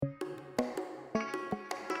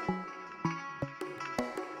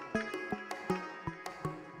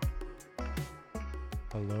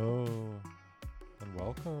Hello and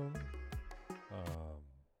welcome. Um,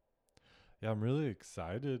 I'm really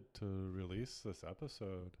excited to release this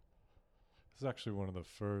episode. This is actually one of the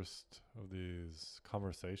first of these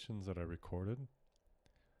conversations that I recorded.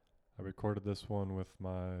 I recorded this one with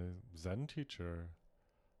my Zen teacher,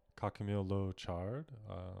 Kakimyo Lo Chard.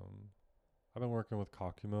 I've been working with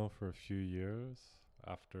Kakimyo for a few years.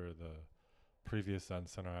 After the previous Zen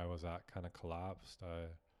center I was at kind of collapsed, I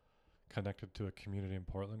connected to a community in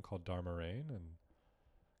Portland called Dharma Rain, and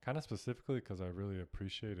kind of specifically because I really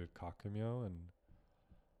appreciated Kakimyo and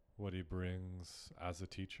what he brings as a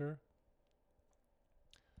teacher.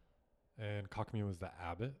 And Kakimyo is the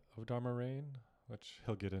abbot of Dharma Rain, which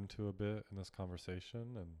he'll get into a bit in this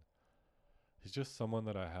conversation. And he's just someone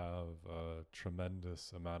that I have a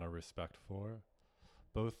tremendous amount of respect for.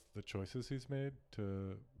 Both the choices he's made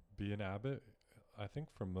to be an abbot, I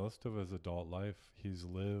think for most of his adult life, he's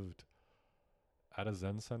lived at a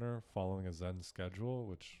Zen center following a Zen schedule,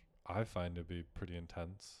 which I find to be pretty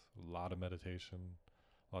intense. A lot of meditation,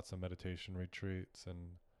 lots of meditation retreats,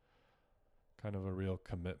 and kind of a real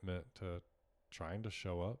commitment to trying to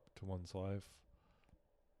show up to one's life.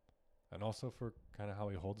 And also for kind of how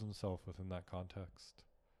he holds himself within that context.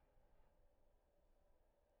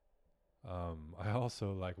 I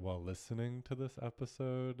also, like, while listening to this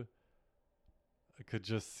episode, I could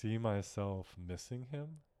just see myself missing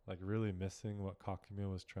him. Like really missing what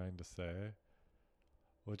Kakimyo was trying to say,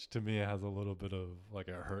 which to me has a little bit of like,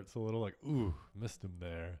 it hurts a little, like, ooh, missed him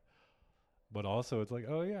there. But also it's like,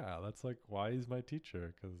 oh yeah, that's like why he's my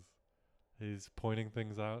teacher, because he's pointing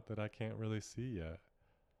things out that I can't really see yet.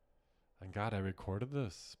 And God, I recorded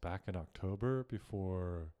this back in October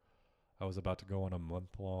before I was about to go on a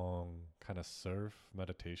month-long kind of surf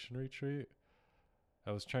meditation retreat.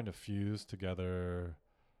 I was trying to fuse together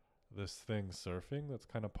this thing, surfing, that's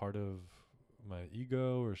kind of part of my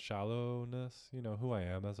ego or shallowness, who I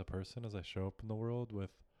am as a person as I show up in the world,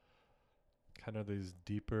 with kind of these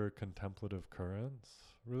deeper contemplative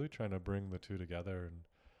currents, really trying to bring the two together. And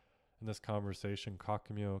in this conversation,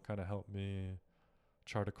 Kakimyo kind of helped me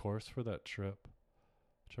chart a course for that trip,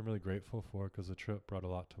 which I'm really grateful for because the trip brought a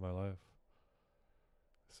lot to my life.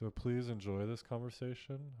 So please enjoy this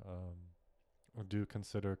conversation. I do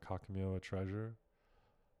consider Kakimyo a treasure.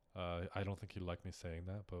 I don't think he'd like me saying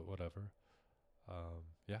that, but whatever.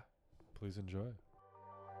 Please enjoy.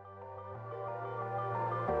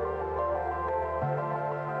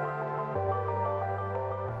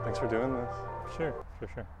 Thanks for doing this. Sure. Is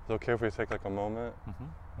it okay if we take like a moment? Mm-hmm.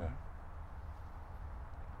 Yeah.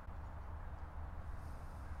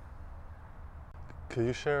 Could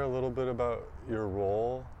you share a little bit about your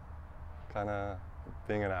role, kind of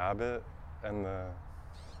being an abbot, and the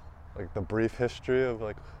brief history of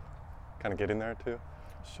like kind of getting there too?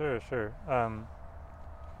 Sure.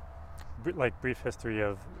 Brief history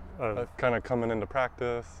of kind of coming into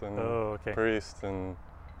practice and priest and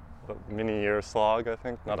many year slog, I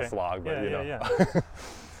think. Not a slog, but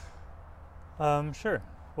Yeah. Sure.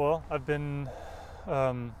 Well, I've been,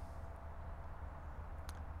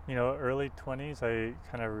 early 20s, I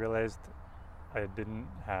kind of realized I didn't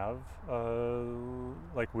have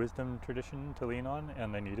wisdom tradition to lean on,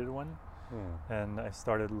 and I needed one. And I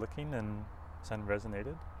started looking, and Zen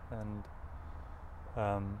resonated, and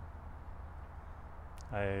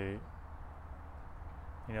I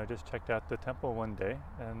just checked out the temple one day,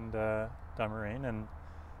 and Dharma Rain, and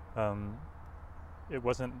it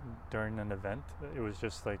wasn't during an event. It was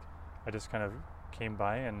just like I just kind of came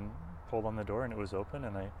by and pulled on the door, and it was open,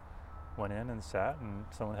 and I went in and sat, and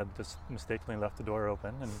someone had just mistakenly left the door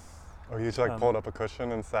open. And you just pulled up a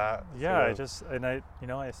cushion and sat? Yeah, I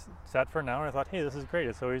sat for an hour. I thought, hey, this is great.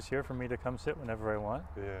 It's always here for me to come sit whenever I want.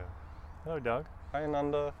 Yeah. Hello, dog. Hi,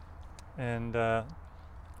 Nanda. And so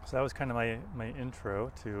that was kind of my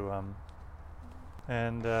intro to,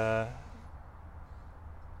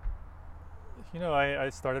 I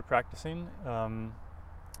started practicing. I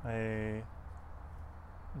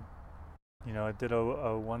did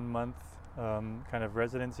a 1 month kind of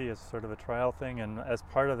residency as sort of a trial thing, and as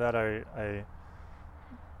part of that, I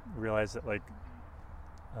realized that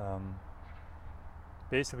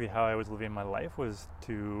basically how I was living my life was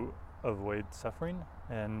to avoid suffering,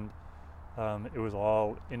 and it was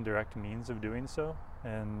all indirect means of doing so,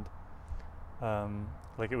 and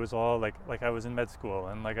it was all like I was in med school,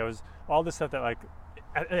 and I was all this stuff that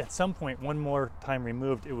at some point, one more time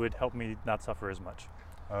removed, it would help me not suffer as much.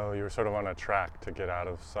 Oh, you were sort of on a track to get out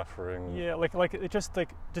of suffering. Yeah, it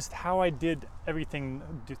just how I did everything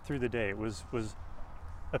through the day was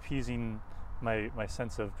appeasing my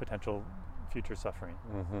sense of potential future suffering.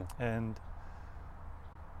 Mm-hmm. And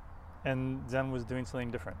and Zen was doing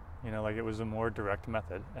something different. Like it was a more direct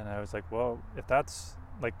method, and I was like, well, if that's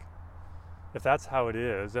how it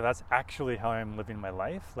is, if that's actually how I'm living my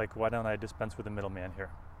life, like why don't I dispense with the middleman here?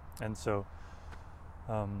 And so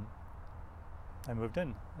I moved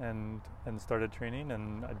in and started training,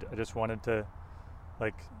 and I just wanted to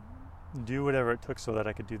like do whatever it took so that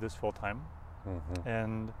I could do this full time. Mm-hmm.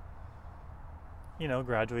 And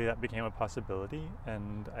gradually that became a possibility,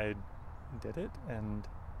 and I did it, and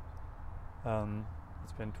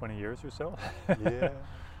it's been 20 years or so. Yeah.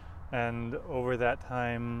 And over that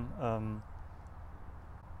time,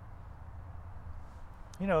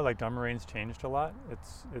 like Dharma Reign's changed a lot.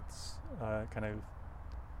 It's kind of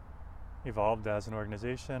evolved as an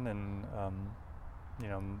organization, and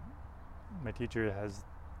my teacher has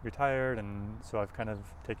retired, and so I've kind of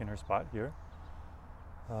taken her spot here.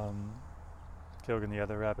 Kyogen, the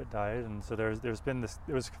other rabbit, died, and so there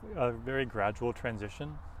was a very gradual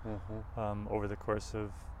transition over the course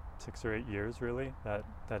of 6 or 8 years, really, that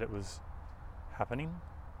it was happening.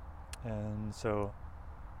 And so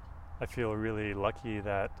I feel really lucky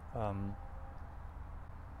that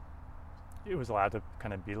it was allowed to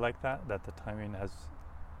kind of be like that the timing has,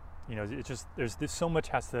 it's just, there's so much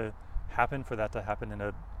has to happen for that to happen in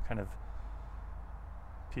a kind of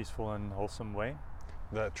peaceful and wholesome way.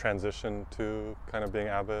 That transition to kind of being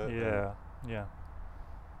abbot? Yeah.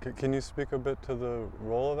 Can you speak a bit to the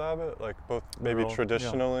role of abbot, like both maybe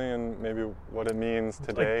traditionally and maybe what it means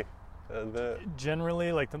today?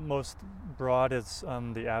 Generally, like the most broad is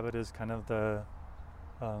the abbot is kind of the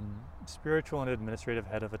spiritual and administrative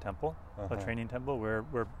head of a temple, a training temple where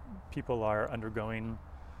people are undergoing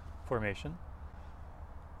formation.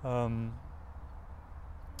 And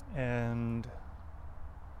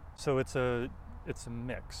so it's a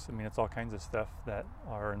mix. I mean, it's all kinds of stuff that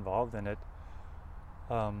are involved in it.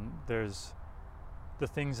 There's the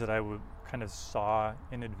things that I would kind of saw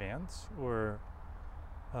in advance, or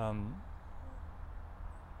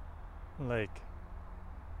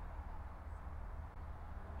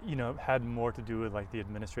had more to do with like the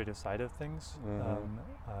administrative side of things.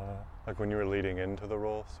 Like when you were leading into the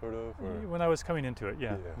role, sort of? Or? When I was coming into it,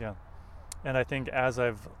 yeah. And I think as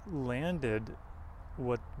I've landed,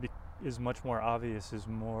 what is much more obvious is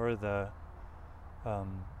more the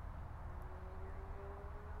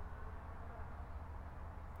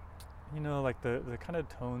like the kind of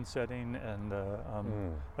tone setting and the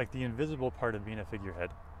like the invisible part of being a figurehead,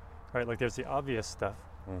 right? Like there's the obvious stuff,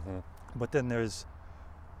 but then there's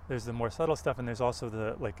the more subtle stuff, and there's also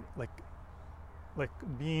the like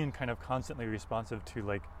being kind of constantly responsive to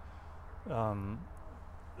like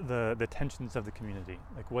the tensions of the community,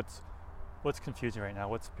 like what's confusing right now,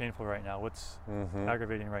 what's painful right now, what's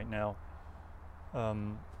aggravating right now. I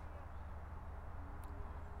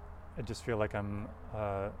just feel like I'm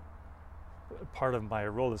part of my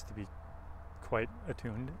role is to be quite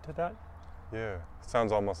attuned to that. Yeah,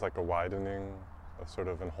 sounds almost like a widening of sort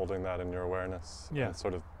of, and holding that in your awareness. Yeah. And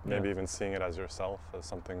sort of maybe even seeing it as yourself, as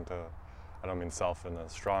something to, I don't mean self in a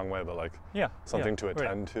strong way, but like something to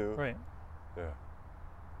attend to. Right.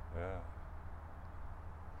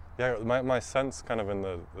 Yeah, my sense kind of in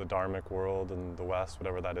the Dharmic world in the West,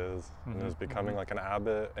 whatever that is, and is becoming like an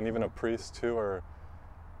abbot and even a priest too, or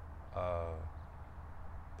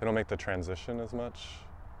they don't make the transition as much.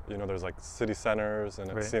 There's like city centers,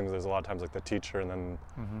 and it seems there's a lot of times like the teacher and then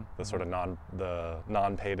the sort of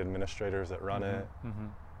non-paid administrators that run it.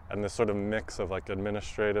 And this sort of mix of like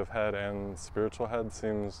administrative head and spiritual head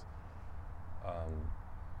seems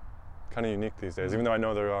kind of unique these days, even though I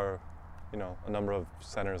know there are a number of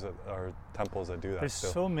centers or temples that do that. There's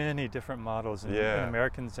so many different models in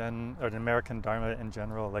American Zen or in American Dharma in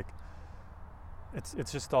general. Like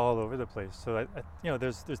it's just all over the place. So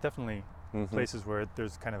there's definitely places where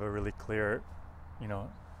there's kind of a really clear,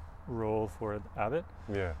 role for the abbot.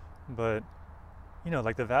 Yeah. But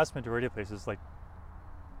like the vast majority of places, like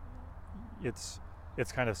it's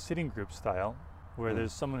kind of sitting group style, where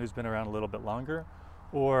there's someone who's been around a little bit longer,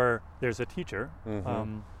 or there's a teacher.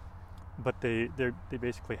 But they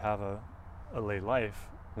basically have a lay life,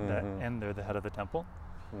 and they're the head of the temple.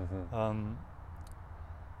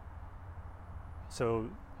 So,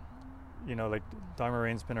 like Dharma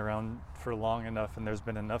Reign's been around for long enough, and there's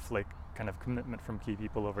been enough like kind of commitment from key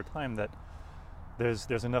people over time that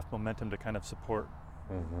there's enough momentum to kind of support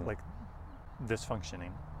like this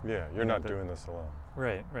functioning. Yeah, you're not doing this alone.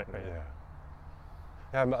 Right.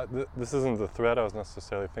 Yeah, this isn't the thread I was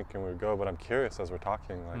necessarily thinking we'd go, but I'm curious as we're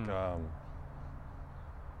talking, like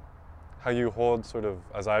how you hold sort of,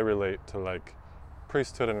 as I relate to like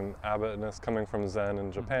priesthood and abbotness coming from Zen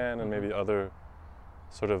in Japan and maybe other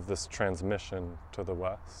sort of this transmission to the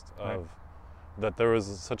West of Right. that there was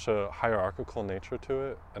such a hierarchical nature to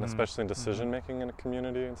it, and especially in Mm-hmm. decision making in a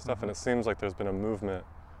community and stuff. Mhm. And it seems like there's been a movement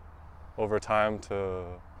over time to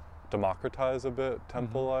democratize a bit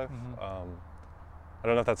temple Mhm. life. Mhm. I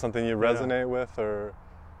don't know if that's something you Yeah. resonate with or.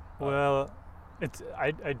 Well,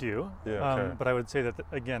 I do. Yeah, okay. But I would say that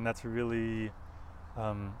again, that's really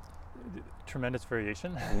um, tremendous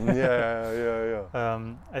variation.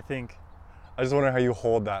 Yeah. I think. I just wonder how you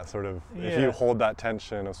hold that sort of, if you Yeah. hold that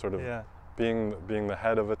tension of sort of Yeah. being the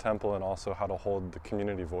head of a temple, and also how to hold the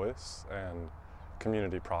community voice and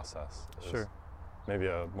community process. Is Sure. Maybe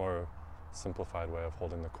a more simplified way of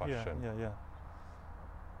holding the question. Yeah.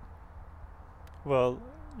 Well,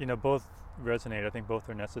 both resonate. I think both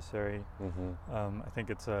are necessary. Mm-hmm. I think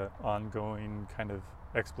it's a ongoing kind of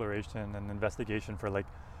exploration and investigation for like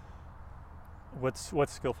what's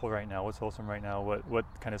skillful right now, what's wholesome right now, what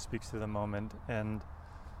kind of speaks to the moment. And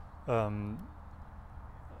I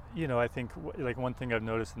think like one thing I've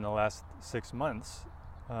noticed in the last 6 months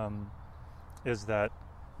is that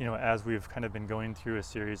as we've kind of been going through a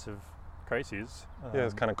series of crises,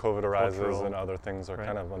 As kind of COVID arises cultural, and other things are right.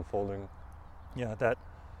 kind of unfolding. that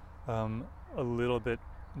a little bit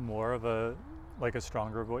more of a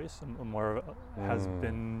stronger voice and more of has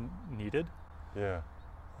been needed. Yeah.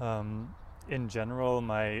 In general,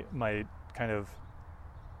 my kind of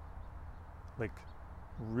like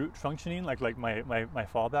root functioning, like my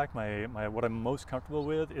fallback, my what I'm most comfortable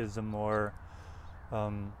with is a more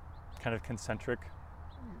kind of concentric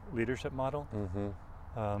leadership model. Mm-hmm.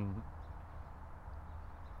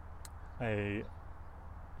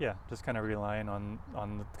 Just kind of relying on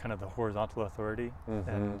the, kind of the horizontal authority.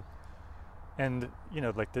 Mm-hmm. And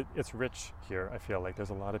it's rich here. I feel like there's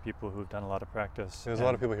a lot of people who've done a lot of practice. There's a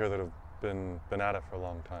lot of people here that have been at it for a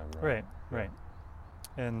long time, right? Right.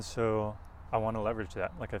 And so I want to leverage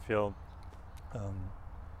that. Like I feel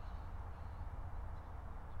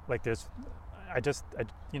like there's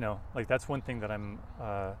like that's one thing that I'm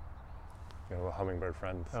A hummingbird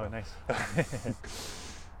friend. So. oh nice.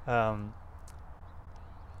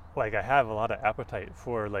 Like I have a lot of appetite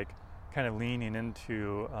for like kind of leaning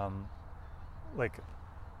into what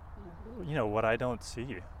I don't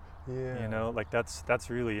see. Yeah. Like that's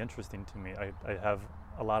really interesting to me. I have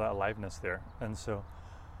a lot of aliveness there, and so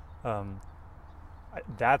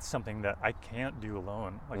that's something that I can't do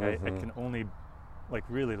alone. Like I can only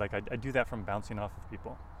really I do that from bouncing off of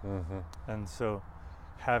people. Mm-hmm. And so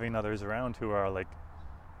having others around who are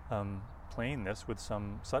playing this with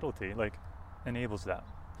some subtlety enables that.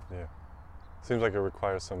 Yeah. Seems like it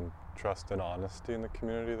requires some trust and honesty in the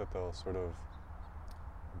community that they'll sort of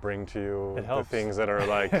bring to you It helps. the things that are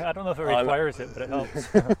like I don't know if it requires it, but it helps.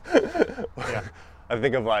 Yeah. I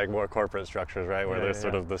think of more corporate structures, right, where there's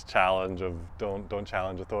sort yeah. of this challenge of don't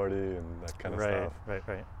challenge authority and that kind of stuff.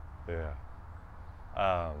 Right. Yeah.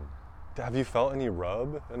 Have you felt any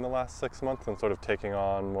rub in the last 6 months in sort of taking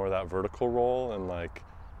on more of that vertical role, and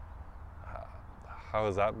how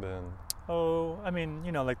has that been? Oh, I mean,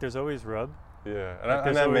 there's always rub. Yeah, Like,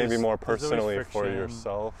 and then maybe always- more there's always personally for friction.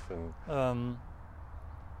 yourself and.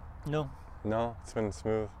 No, No, it's been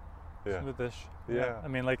smooth. Yeah. smoothish. Yeah. I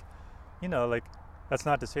mean, that's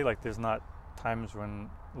not to say there's not times when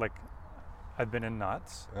I've been in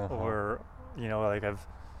knots Uh-huh. or I've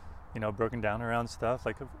broken down around stuff.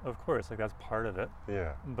 Of course, that's part of it.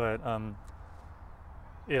 Yeah. But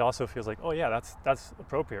it also feels like, oh yeah, that's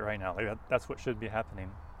appropriate right now. That's what should be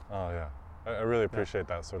happening. Oh yeah. I really appreciate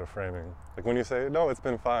that sort of framing. Like when you say, no, it's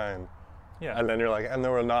been fine. Yeah. And then you're like, and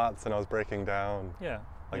there were knots and I was breaking down. Yeah.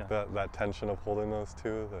 Like yeah. that tension of holding those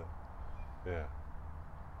two. Yeah.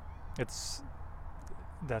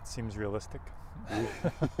 That seems realistic.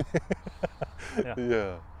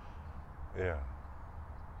 Yeah. Yeah.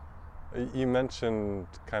 You mentioned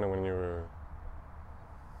kind of when you were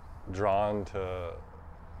drawn to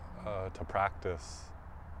practice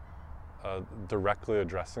directly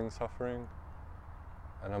addressing suffering,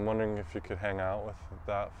 and I'm wondering if you could hang out with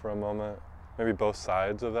that for a moment. Maybe both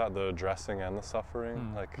sides of that, the addressing and the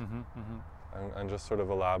suffering, and just sort of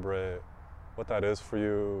elaborate what that is for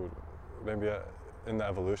you, maybe in the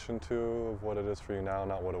evolution too of what it is for you now,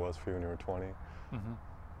 not what it was for you when you were 20. Mm-hmm.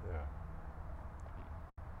 Yeah.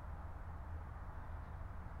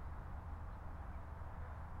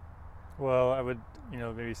 Well, I would,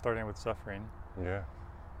 maybe starting with suffering. Yeah.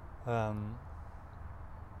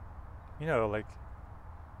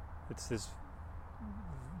 It's this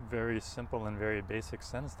very simple and very basic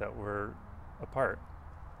sense that we're apart.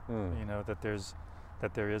 That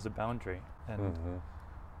there is a boundary, and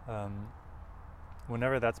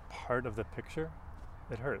whenever that's part of the picture,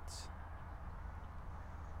 it hurts.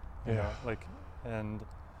 you know, like, and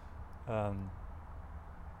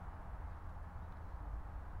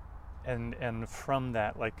from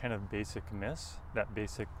that, like, kind of basic miss, that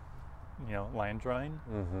basic, you know, line drawing,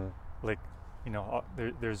 like, you know,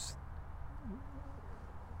 there's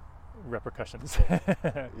repercussions.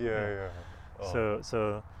 Oh.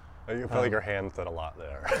 So you feel like your hands did a lot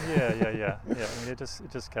there. yeah. I mean, it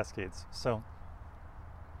just cascades. So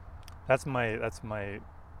that's my you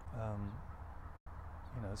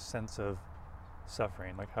know, sense of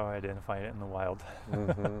suffering, like how I identify it in the wild.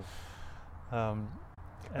 And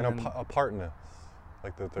apartness,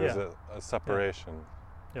 like that there's a separation.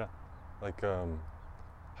 Yeah. Like,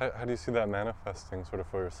 how do you see that manifesting sort of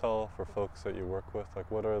for yourself or folks that you work with?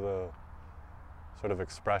 Like, what are the sort of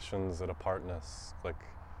expressions that apartness, like,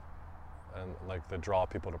 and like that draw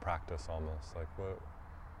people to practice almost? Like, what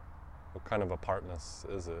kind of apartness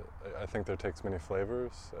is it? I think there takes many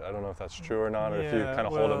flavors. I don't know if that's true or not, or if you kind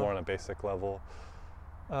of hold it more on a basic level.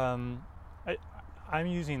 I'm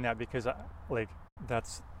using that because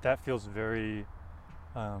that feels very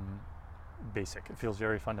basic. It feels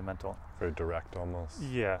very fundamental. Very direct almost.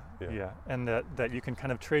 Yeah. And that you can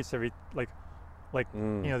kind of trace every, you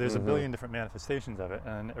know, there's a billion different manifestations of it,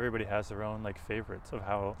 and everybody has their own, like, favorites of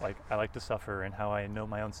how, like, I like to suffer and how I know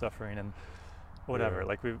my own suffering and whatever.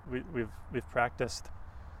 Like, we've practiced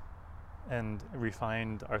and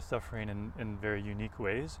refined our suffering in very unique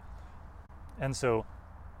ways. And so,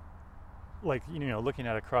 like, you know, looking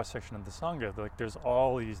at a cross section of the Sangha, like, there's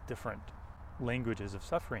all these different languages of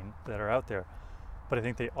suffering that are out there, but I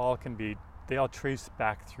think they all trace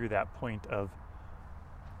back through that point of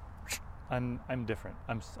I'm different.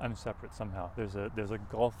 I'm separate somehow. There's a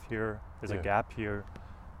gulf here. There's a gap here,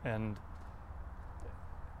 and,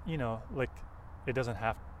 you know, like, it doesn't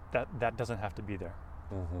have that doesn't have to be there.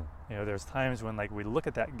 You know, there's times when, like, we look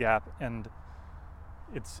at that gap and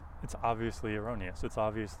it's obviously erroneous. It's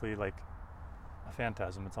obviously, like, a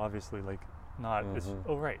phantasm. It's obviously, like, not. It's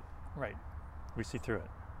right. We see through it.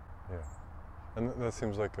 Yeah, and that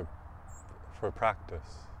seems like for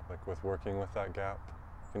practice, like with working with that gap.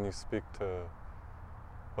 Can you speak to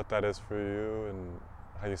what that is for you and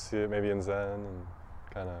how you see it maybe in Zen and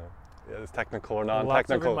kind of it's technical or non-technical?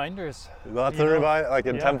 Lots of reminders. Lots of reminders, like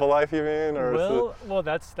in temple life, you mean? Or well,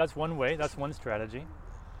 that's one way. That's one strategy.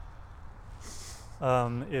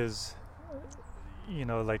 Is, you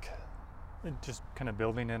know, like, just kind of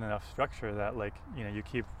building in enough structure that, like, you know, you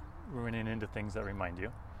keep running into things that remind you.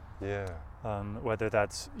 Yeah. Whether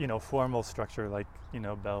that's, you know, formal structure, like, you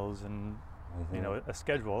know, bells and you know, a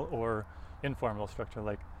schedule, or informal structure,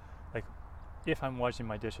 like if I'm washing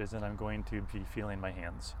my dishes and I'm going to be feeling my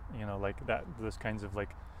hands, you know, like that, those kinds of,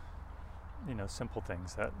 like, you know, simple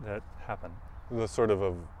things that happen. The sort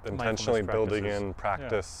of intentionally building in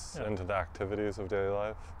practice into the activities of daily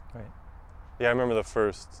life. Right. Yeah, I remember the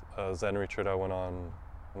first Zen retreat I went on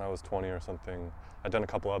when I was 20 or something. I'd done a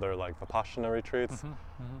couple other, like, Vipassana retreats,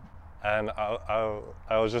 and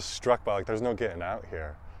I was just struck by, like, there's no getting out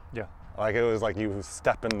here. Yeah. Like, it was like you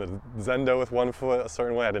step in the zendo with one foot a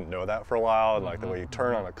certain way. I didn't know that for a while. And like the way you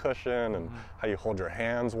turn on a cushion and how you hold your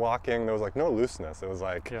hands walking. There was, like, no looseness. It was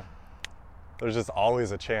like there's just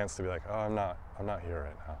always a chance to be like, oh, I'm not here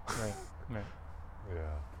right now. Right.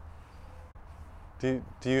 Yeah.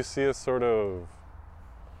 Do you see a sort of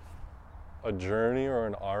a journey or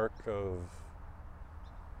an arc of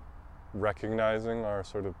recognizing our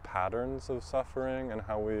sort of patterns of suffering and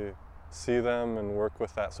how we see them and work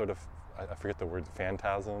with that sort of, I forget the word,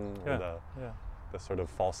 phantasm, or the sort of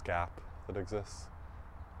false gap that exists?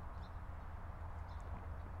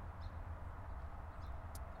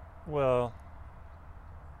 Well,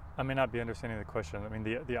 I may not be understanding the question. I mean,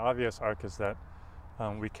 the obvious arc is that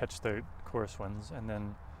we catch the coarse ones, and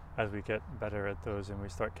then as we get better at those and we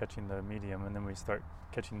start catching the medium, and then we start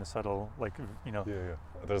catching the subtle, like, you know. Yeah.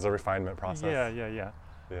 There's a refinement process. Yeah.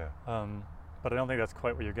 But I don't think that's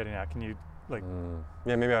quite what you're getting at. Can you, like?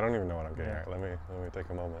 Yeah, maybe I don't even know what I'm getting at. Let me take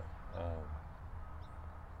a moment.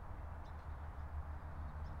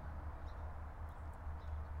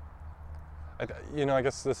 I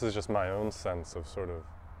guess this is just my own sense of sort of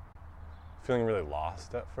feeling really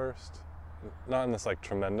lost at first. Not in this, like,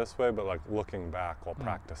 tremendous way, but, like, looking back while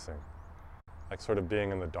practicing. Like, sort of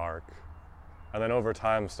being in the dark. And then over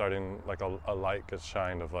time starting, like, a light gets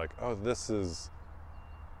shined of, like, oh, this is,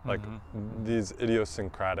 like, these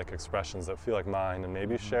idiosyncratic expressions that feel like mine and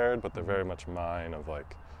maybe shared, but they're very much mine, of,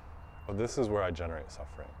 like, oh, this is where I generate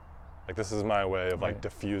suffering. Like, this is my way of, like,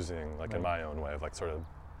 diffusing, like, in my own way of, like, sort of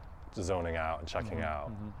zoning out and checking out.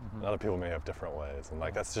 And other people may have different ways. And,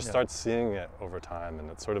 like, that's just start seeing it over time, and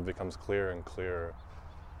it sort of becomes clearer and clearer.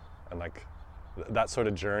 And, like, that sort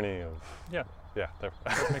of journey of Yeah. Yeah, there.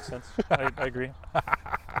 That makes sense. I agree.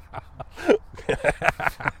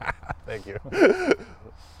 Thank you.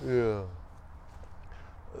 Yeah.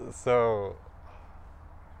 So,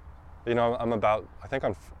 I'm about, I think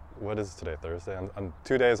what is today, Thursday? On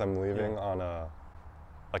 2 days I'm leaving on a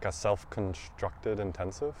self-constructed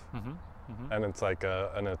intensive. And it's like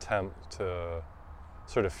an attempt to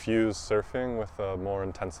sort of fuse surfing with a more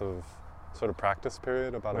intensive sort of practice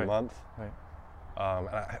period, about a month. Right. And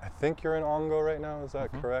I think you're in Ongo right now, is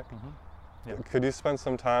that correct? Yeah. Could you spend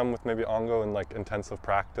some time with maybe Ongo and like intensive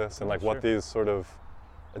practice and like what these sort of,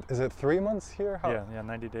 is it 3 months here? Yeah,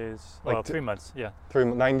 90 days. Like well, 3 months, yeah.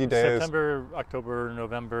 90 days. September, October,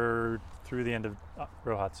 November, through the end of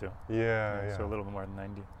Rohatsu. Yeah. So a little more than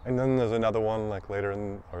 90. And then there's another one like later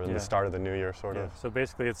in the start of the new year sort of. So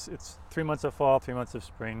basically it's 3 months of fall, 3 months of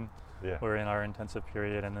spring. Yeah. We're in our intensive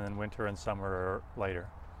period, and then winter and summer are lighter.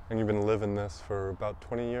 And you've been living this for about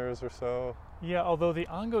 20 years or so? Yeah, although the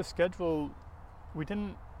Ongo schedule, we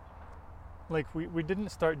didn't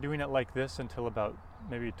start doing it like this until about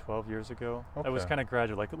maybe 12 years ago. Okay. It was kind of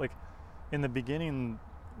gradual. Like in the beginning,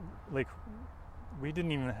 like we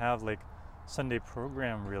didn't even have like Sunday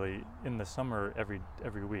program really in the summer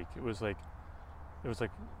every week. It was like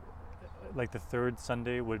the third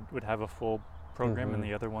Sunday would have a full program, and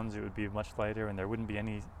the other ones it would be much lighter, and there wouldn't be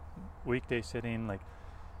any weekday sitting. Like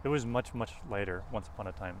it was much lighter once upon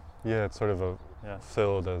a time. Yeah, it's sort of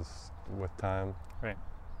filled as with time. Right.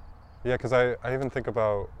 Yeah, because I even think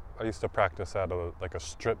about, I used to practice at a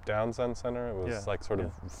stripped down Zen center. It was like sort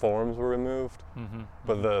of forms were removed,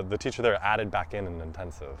 but the teacher there added back in an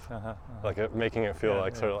intensive, like making it feel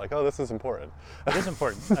sort of like, oh, this is important. It is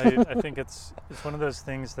important. I think it's one of those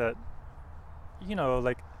things that,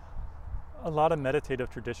 like a lot of meditative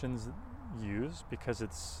traditions use, because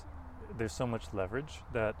there's so much leverage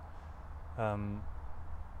that,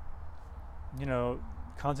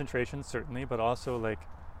 concentration certainly, but also like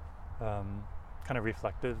kind of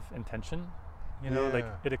reflective intention, like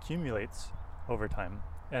it accumulates over time,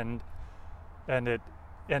 and it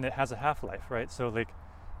has a half-life, right? So like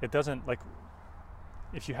it doesn't, like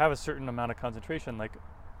if you have a certain amount of concentration, like,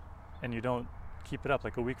 and you don't keep it up,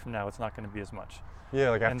 like a week from now it's not going to be as much. Yeah,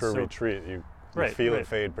 like after a retreat you feel it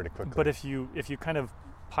fade pretty quickly. But if you kind of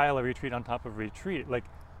pile a retreat on top of retreat, like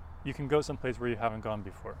you can go someplace where you haven't gone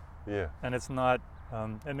before. Yeah. And it's not,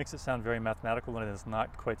 it makes it sound very mathematical when it is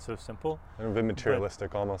not quite so simple. And a bit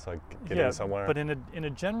materialistic, almost like getting somewhere. But in a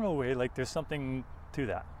general way, like there's something to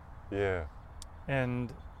that. Yeah.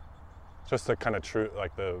 And just the kind of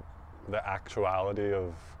like the actuality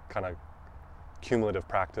of kind of cumulative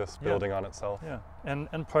practice building on itself. Yeah.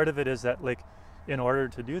 And part of it is that, like, in order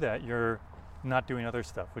to do that, you're not doing other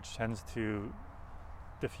stuff, which tends to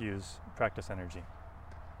diffuse practice energy.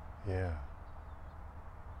 Yeah.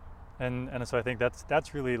 And so I think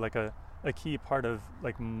that's really like a key part of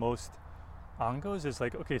like most Ongos is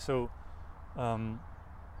like, okay, so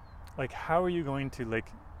like how are you going to like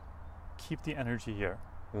keep the energy here?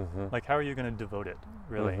 Like how are you going to devote it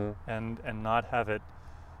really, and not have it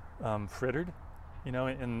frittered, in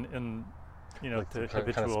like to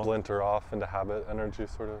habitual, kind of splinter off into habit energy,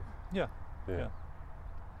 sort of. Yeah.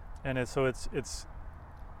 And it's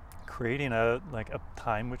creating a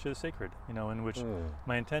time which is sacred, in which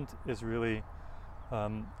my intent is really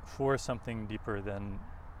for something deeper than,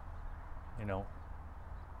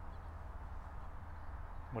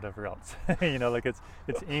 whatever else. Like it's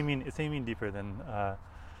aiming deeper than.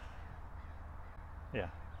 Yeah.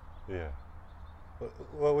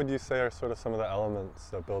 What would you say are sort of some of the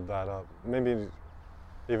elements that build that up? Maybe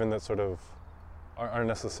even that sort of aren't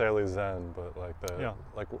necessarily Zen, but like the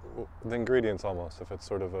ingredients almost, if it's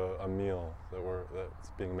sort of a meal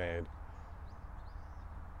that's being made.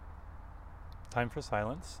 Time for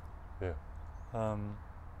silence. Yeah. I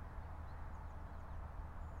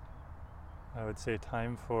would say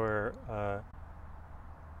time for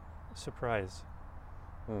surprise.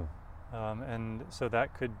 And so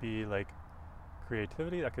that could be like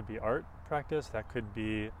creativity, that could be art practice, that could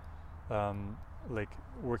be like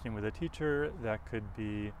working with a teacher, that could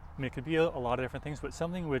be, it could be a lot of different things, but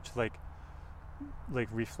something which like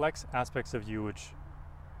reflects aspects of you which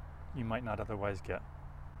you might not otherwise get.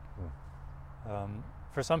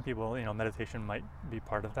 For some people, meditation might be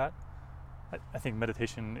part of that. I think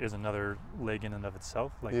meditation is another leg in and of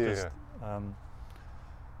itself, like just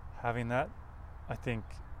having that. I think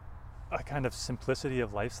a kind of simplicity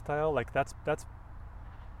of lifestyle, like that's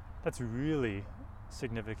really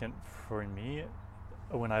significant for me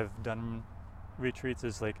when I've done retreats,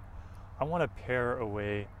 is like I want to pare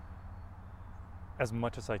away as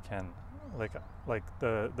much as I can like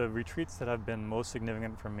the retreats that have been most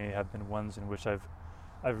significant for me have been ones in which I've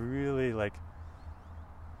really like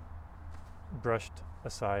brushed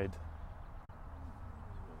aside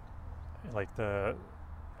like the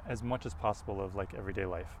as much as possible of like everyday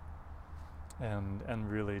life,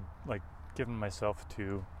 and really like given myself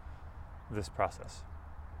to this process.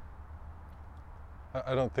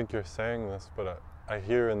 I don't think you're saying this, but I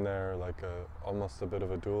hear in there like almost a bit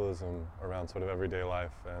of a dualism around sort of everyday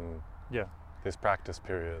life and these practice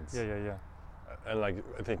periods. Yeah. And like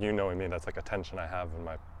I think you knowing me, that's like a tension I have in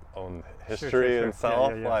my own history and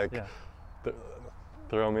self.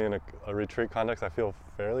 Throw me in a retreat context, I feel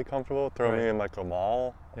fairly comfortable. Throw me in like a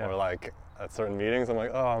mall or like at certain meetings, I'm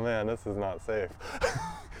like, oh man, this is not safe.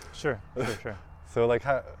 Sure. So like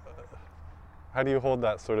how do you hold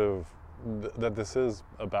that sort of that this is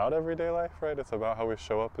about everyday life, right? It's about how we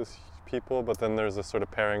show up as people, but then there's this sort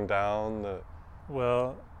of paring down.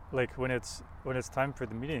 Well, like when it's time for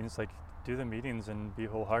the meetings, like do the meetings and be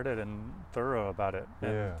wholehearted and thorough about it,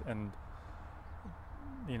 and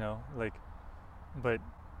you know, like, but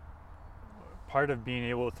part of being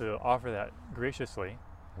able to offer that graciously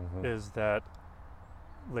is that,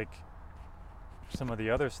 like, some of the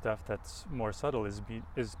other stuff that's more subtle is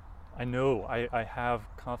I know I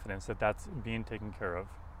have confidence that that's being taken care of,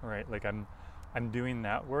 right? Like I'm doing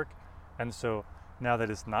that work, and so now that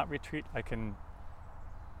it's not retreat, I can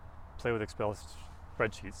play with Excel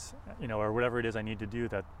spreadsheets, you know, or whatever it is I need to do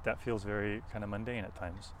that feels very kind of mundane at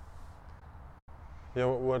times. Yeah,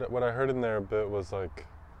 what I heard in there a bit was like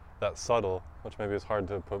that subtle, which maybe is hard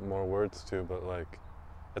to put more words to, but like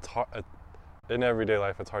it's hard in everyday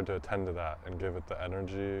life. It's hard to attend to that and give it the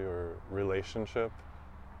energy or relationship,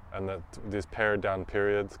 and that these pared down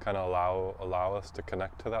periods kind of allow us to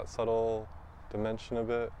connect to that subtle dimension a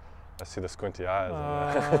bit. I see the squinty eyes.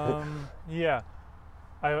 Yeah,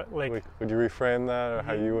 I like. Would you reframe that, or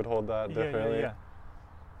how you would hold that differently? Yeah.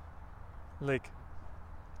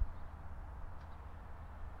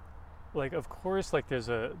 Like of course, like there's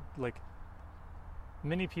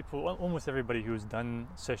many people, almost everybody who's done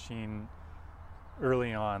sesshin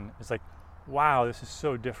early on is like, wow, this is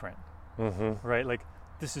so different, right? Like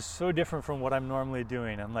this is so different from what I'm normally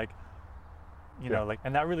doing, and like, you know, like,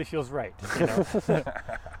 and that really feels right, you know.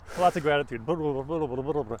 Lots of gratitude,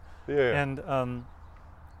 and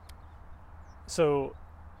so,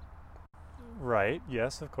 right,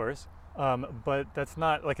 yes, of course, but that's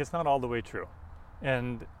not like, it's not all the way true,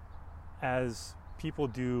 and as people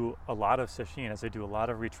do a lot of sesshin, as they do a lot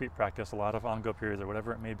of retreat practice, a lot of on-go periods or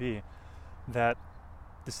whatever it may be, that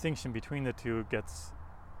distinction between the two gets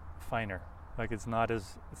finer. Like it's not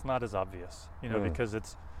as obvious, you know, because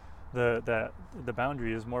it's the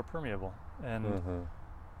boundary is more permeable, and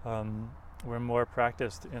we're more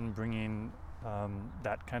practiced in bringing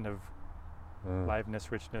that kind of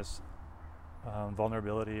liveness, richness,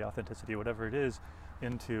 vulnerability, authenticity, whatever it is,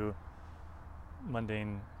 into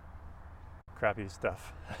mundane, crappy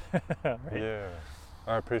stuff. Right? Yeah,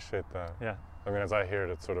 I appreciate that. Yeah. I mean, as I hear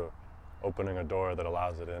it, it's sort of opening a door that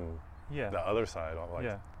allows it in the other side,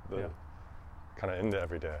 like kind of into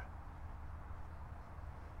everyday.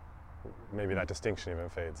 Maybe that distinction even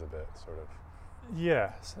fades a bit, sort of.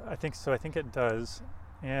 Yeah, I think so. I think it does,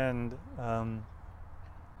 and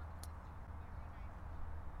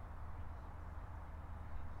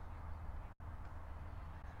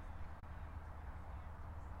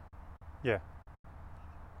yeah.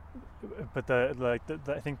 But I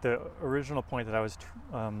think the original point that I was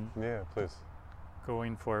please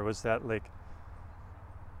going for was that like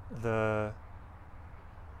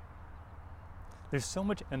there's so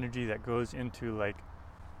much energy that goes into like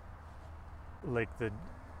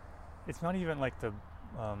it's not even like the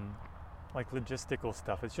like logistical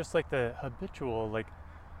stuff. It's just like the habitual like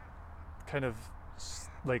kind of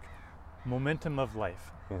like momentum of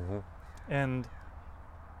life, and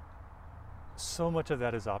so much of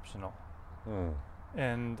that is optional,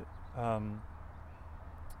 and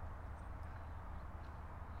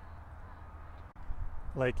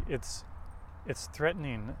like it's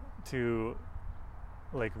threatening to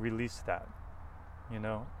like release that, you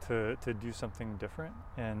know, to do something different,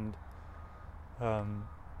 and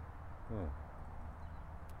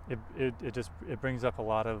it brings up a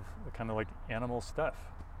lot of kind of like animal stuff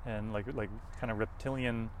and like kind of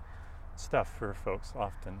reptilian stuff for folks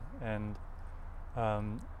often, and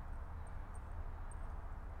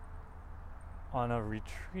on a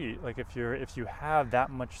retreat, like if you have that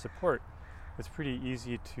much support, it's pretty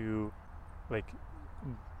easy to like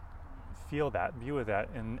feel that, be with that,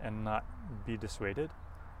 and not be dissuaded.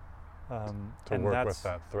 To work with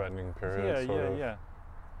that threatening period. Yeah.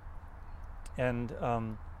 And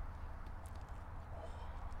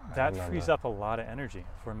that frees up a lot of energy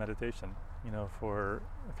for meditation, for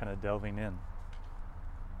kind of delving in.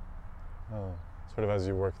 Oh, sort of as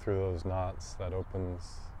you work through those knots, that opens.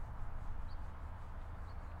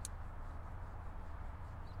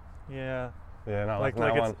 Yeah. Yeah, not like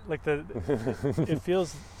that it's one. Like it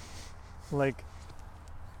feels like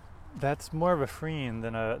that's more of a freeing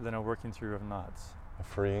than a working through of knots. A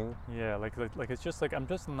freeing? Yeah, like it's just like I'm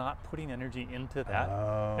just not putting energy into that,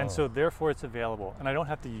 oh. and so therefore it's available, and I don't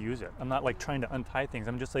have to use it. I'm not like trying to untie things.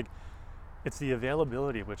 I'm just like, it's the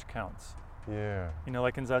availability which counts. Yeah.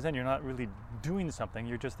 Like in Zazen, you're not really doing something,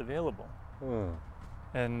 you're just available.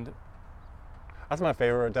 And that's my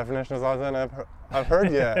favorite definition of Zazen I've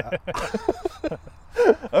heard yet.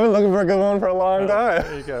 I've been looking for a good one for a long time.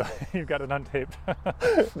 There you go. You've got it on tape.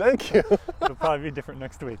 Thank you. It'll probably be different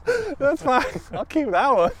next week. That's fine. I'll keep that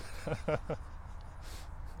one.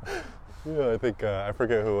 I think, I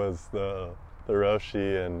forget who was the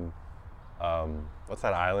Roshi and what's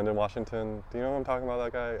that island in Washington? Do you know what I'm talking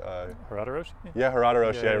about, that guy? Harada Roshi? Yeah, Harada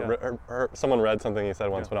Roshi. Yeah. Someone read something he said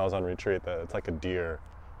once when I was on retreat that it's like a deer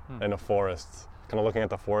in a forest, kind of looking at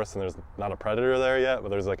the forest, and there's not a predator there yet, but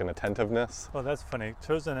there's like an attentiveness. Oh, that's funny.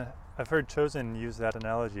 I've heard Chozen use that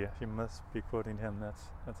analogy. You must be quoting him. That's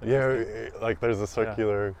like there's a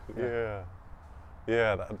circular.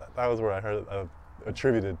 Yeah. That was where I heard it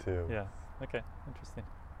attributed to. Yeah. Okay. Interesting.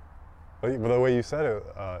 But the way you said it,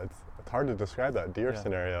 it's hard to describe that deer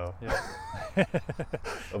scenario. Yeah.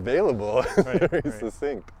 Available. Very right.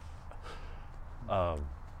 succinct.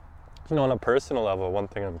 On a personal level, one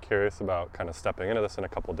thing I'm curious about, kind of stepping into this in a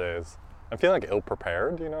couple days, I'm feeling like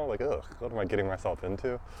ill-prepared, like, ugh, what am I getting myself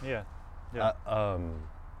into? Yeah.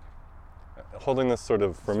 Holding this sort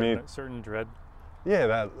of, for me... Certain dread.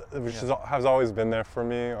 Yeah, which has always been there for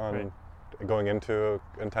me on going into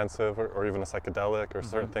intensive or even a psychedelic or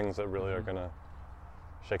certain things that really are going to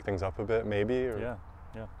shake things up a bit, maybe. Or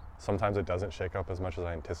Yeah. Sometimes it doesn't shake up as much as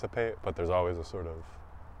I anticipate, but there's always a sort of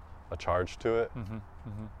a charge to it.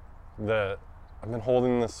 That I've been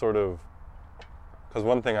holding this sort of, because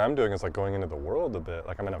one thing I'm doing is like going into the world a bit,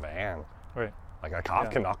 like I'm in a van. Right. Like a cop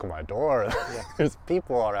can knock on my door. There's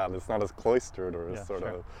people around. It's not as cloistered or as sort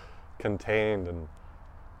of contained. And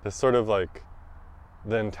this sort of like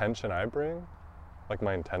the intention I bring, like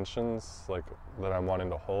my intentions, like that I'm wanting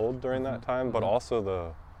to hold during that time, but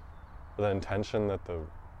also the intention that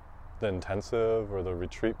the intensive or the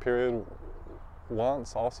retreat period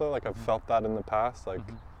wants also. Like I've felt that in the past, like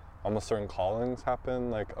almost certain callings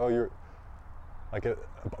happen, like, oh, you're like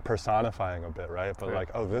personifying a bit, right? But like,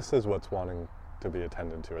 oh, this is what's wanting to be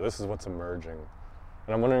attended to, or this is what's emerging.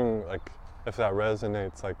 And I'm wondering, like, if that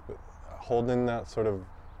resonates, like holding that sort of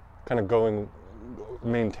kind of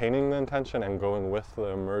maintaining the intention and going with the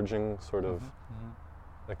emerging sort of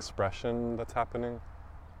expression that's happening.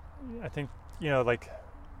 I think,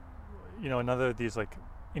 another of these like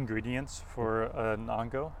ingredients for an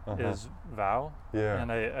ongo is vow. Yeah. And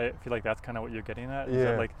I feel like that's kind of what you're getting at. Is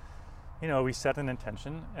that, like, we set an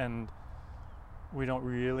intention and we don't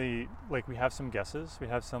really, like, we have some guesses. We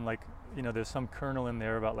have some, like, there's some kernel in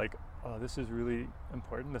there about like, oh, this is really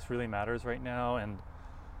important. This really matters right now.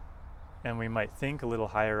 And we might think a little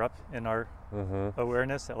higher up in our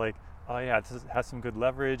awareness that, like, oh yeah, this has some good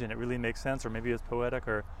leverage and it really makes sense, or maybe it's poetic,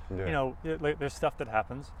 or, like, there's stuff that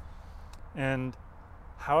happens. And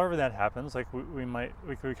however that happens, like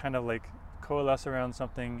we kind of like coalesce around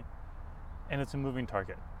something, and it's a moving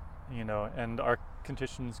target, and our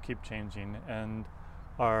conditions keep changing, and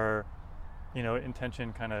our,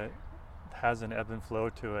 intention kind of has an ebb and flow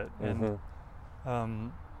to it, and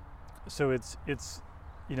so it's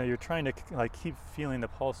you're trying to like keep feeling the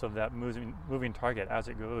pulse of that moving target as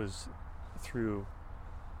it goes through,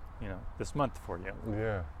 this month for you.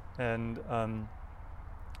 Yeah. And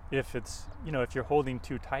if it's, if you're holding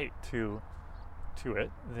too tight to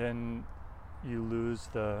it, then you lose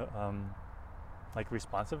the like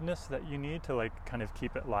responsiveness that you need to like kind of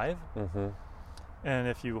keep it live. And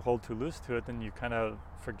if you hold too loose to it, then you kind of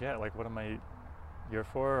forget, like, what am I here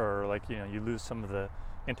for? Or like, you lose some of the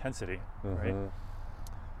intensity, right?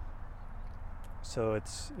 So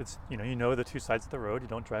it's the two sides of the road. You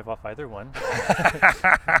don't drive off either one.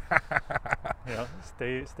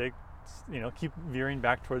 Stay. Keep veering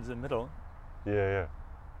back towards the middle. Yeah.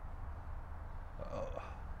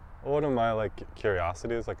 One of my like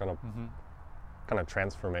curiosities, like on a kind of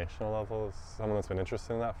transformational level, is someone that's been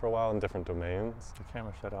interested in that for a while in different domains. The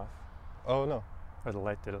camera shut off. Oh no. Or the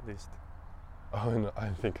light did, at least. Oh no, I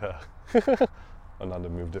think Ananda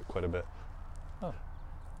moved it quite a bit. Oh.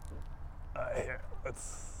 Here,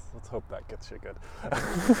 let's hope that gets you good.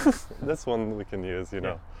 This one we can use,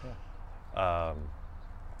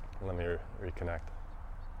 Let me reconnect.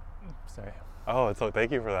 Sorry. Oh, it's like,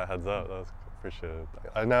 thank you for that heads up. That was appreciated.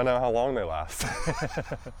 I now know how long they last.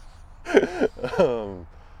 Oh.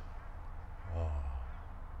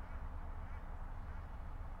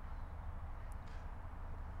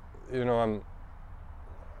 You know, I'm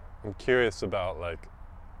curious about like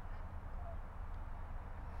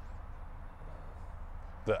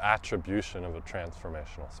the attribution of a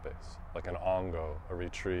transformational space, like an ongo, a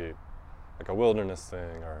retreat, like a wilderness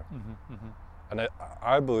thing, or and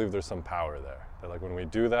I believe there's some power there. That like when we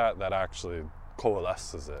do that, that actually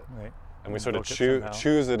coalesces it, Right. And we sort of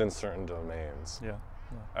choose it in certain domains. Yeah.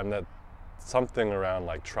 And that something around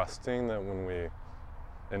like trusting that when we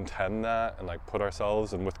intend that and like put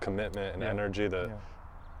ourselves and with commitment and energy that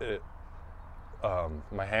it,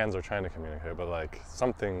 my hands are trying to communicate, but like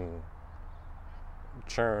something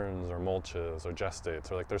churns or mulches or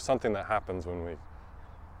gestates, or like there's something that happens when we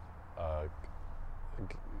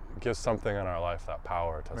give something in our life that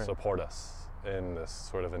power to support us in this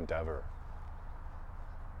sort of endeavor.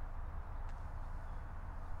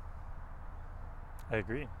 I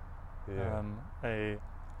agree. Yeah. I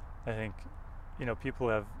think, you know, people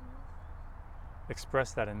have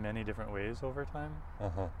expressed that in many different ways over time.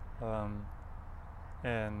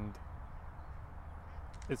 And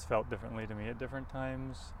it's felt differently to me at different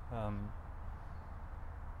times.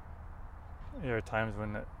 There are times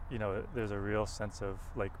when, you know, there's a real sense of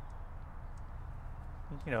like,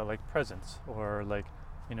 you know, like presence, or like,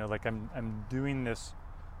 you know, like I'm doing this,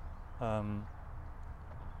 and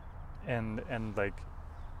like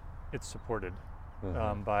it's supported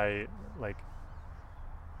by like,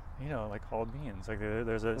 you know, like all beings. Like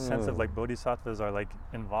there's a sense of like bodhisattvas are like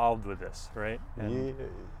involved with this, right? And,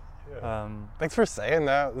 yeah. Thanks for saying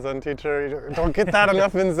that, Zen teacher. You don't get that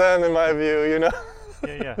enough in Zen, in my view, you know?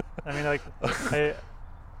 Yeah. I mean, like,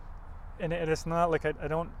 and it's not like I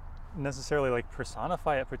don't necessarily like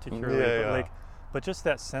personify it particularly, but like, but just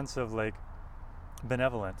that sense of like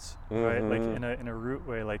benevolence, right? Like in a root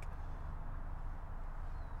way, like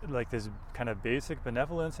this kind of basic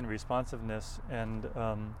benevolence and responsiveness, and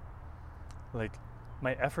like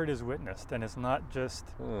my effort is witnessed, and it's not just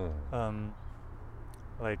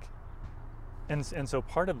like, and so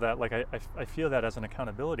part of that, like I feel that as an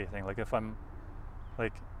accountability thing. Like if I'm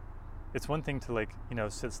like, it's one thing to like, you know,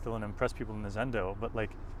 sit still and impress people in the Zendo, but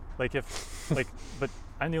like if like, but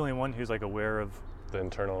I'm the only one who's like aware of the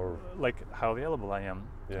internal, like how available I am.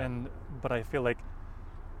 But I feel like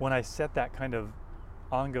when I set that kind of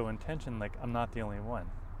ongoing intention, like I'm not the only one,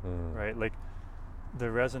 right? Like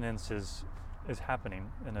the resonance is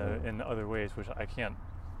happening in other ways, which I can't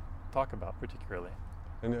talk about particularly.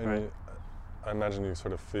 And right? I imagine you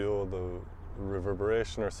sort of feel the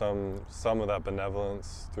reverberation or some of that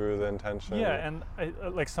benevolence through the intention. Yeah, and I,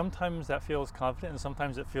 like sometimes that feels confident, and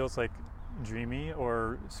sometimes it feels like dreamy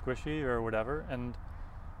or squishy or whatever. And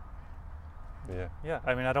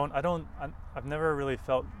I mean, I've never really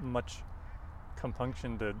felt much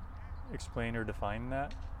compunction to explain or define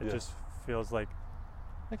that. It just feels like,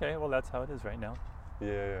 okay, well, that's how it is right now.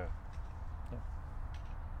 Yeah.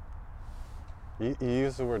 You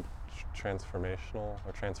use the word transformational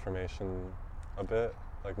or transformation a bit,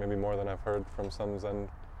 like maybe more than I've heard from some Zen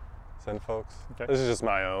folks. Okay. This is just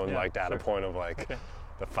my own like data point of like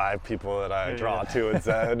the 5 people that I draw to at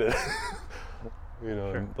Zen. You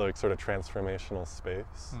know, like sort of transformational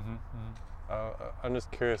space. I'm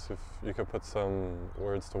just curious if you could put some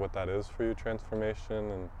words to what that is for you, transformation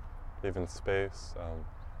and even space.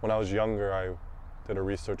 When I was younger, I did a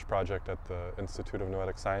research project at the Institute of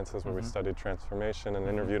Noetic Sciences where we studied transformation and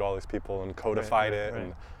interviewed all these people and codified it.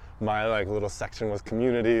 And my like little section was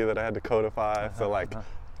community that I had to codify. So like,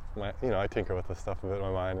 I tinker with this stuff a bit in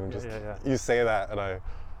my mind, and just you say that, and I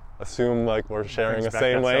assume like we're sharing the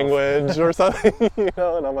same language or something, you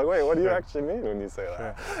know. And I'm like, wait, what do you actually mean when you say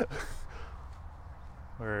that?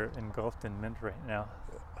 We're engulfed in mint right now.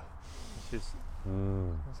 She's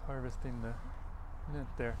harvesting the mint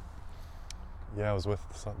there. Yeah, I was with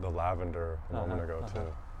the lavender a moment ago too.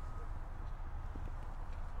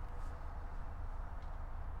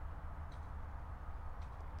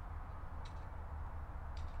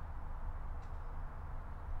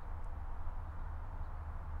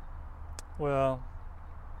 Well,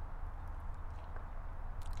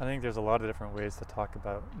 I think there's a lot of different ways to talk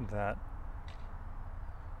about that.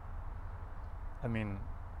 I mean,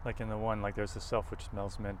 like in the one, like there's the self which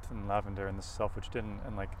smells mint and lavender, and the self which didn't,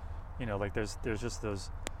 and like, you know, like there's just those,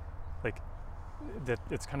 like, that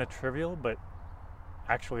it's kind of trivial, but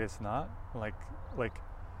actually it's not. Like,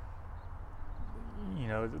 you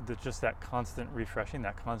know, just that constant refreshing,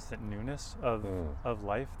 that constant newness of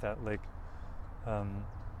life, that like,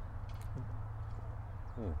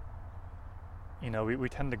 You know, we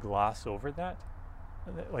tend to gloss over that,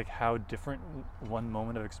 like how different one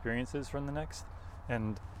moment of experience is from the next,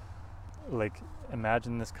 and like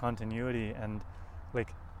imagine this continuity, and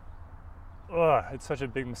like, it's such a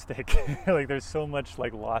big mistake. Like there's so much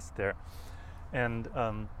like lost there, and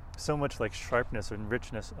so much like sharpness and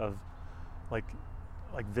richness of like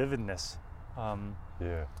vividness.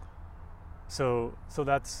 So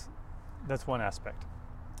that's one aspect.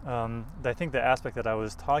 I think the aspect that I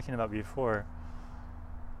was talking about before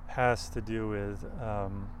has to do with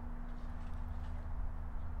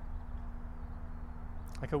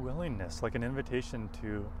like a willingness, like an invitation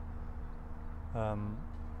to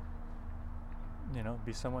you know,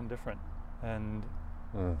 be someone different. And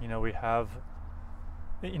you know, we have,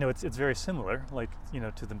 you know, it's very similar, like, you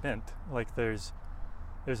know, to the mint. Like there's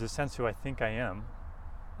a sense who I think I am,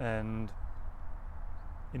 and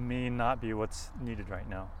it may not be what's needed right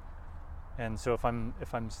now. And so if I'm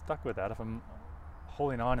stuck with that, if I'm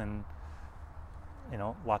holding on in, you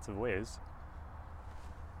know, lots of ways,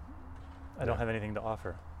 I don't have anything to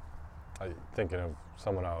offer. Thinking of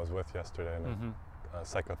someone I was with yesterday in a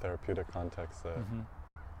psychotherapeutic context that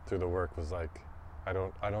through the work was like, I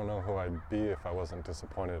don't know who I'd be if I wasn't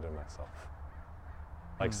disappointed in myself.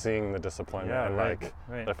 Like seeing the disappointment, and like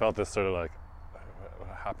I felt this sort of like,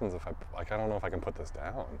 what happens if I don't know if I can put this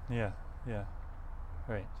down. Yeah,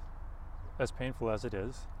 right. As painful as it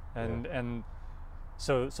is, and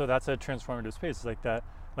so that's a transformative space. It's like that,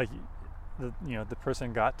 like the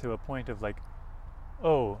person got to a point of like,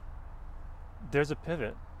 oh, there's a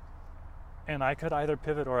pivot, and I could either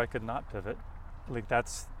pivot or I could not pivot. Like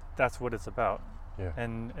that's what it's about. Yeah.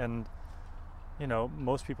 And you know,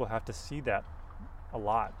 most people have to see that a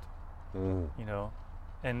lot. You know,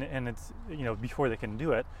 and it's, you know, before they can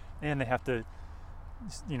do it, and they have to,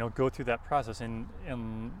 you know, go through that process in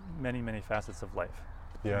many facets of life.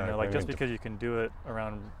 Yeah. You know, like just because you can do it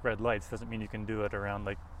around red lights doesn't mean you can do it around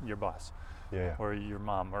like your boss. Yeah. Or your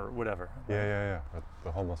mom or whatever. Yeah. Or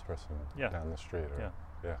the homeless person down the street. Or,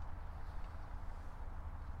 yeah.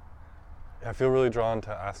 I feel really drawn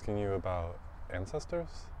to asking you about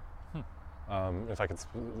ancestors. If I could,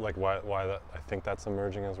 like, why that I think that's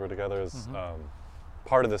emerging as we're together is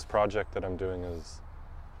part of this project that I'm doing is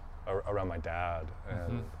around my dad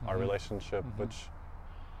and our relationship, which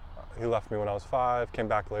he left me when I was 5, came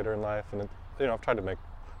back later in life, and you know,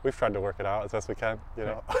 we've tried to work it out as best we can, you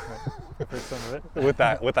know, for some of it. with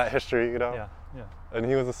that history, you know. Yeah. And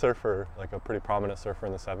he was a surfer, like a pretty prominent surfer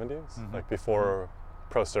in the 70s, like before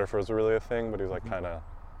pro surfers were really a thing, but he was like kind of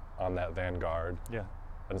on that vanguard. Yeah.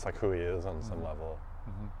 And it's like who he is on some level.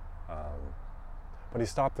 But he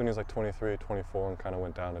stopped when he was like 23, 24 and kind of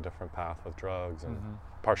went down a different path with drugs, and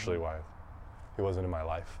partially why he wasn't in my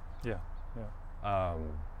life. Yeah.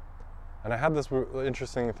 And I had this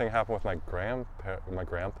interesting thing happen with my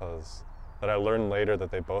grandpas that I learned later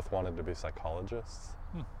that they both wanted to be psychologists.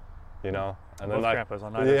 You know? And both then like grandpas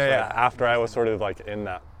on either side. after I was sort of like in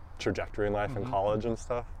that trajectory in life in college and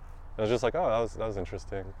stuff. And I was just like, oh, that was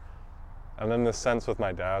interesting. And then this sense with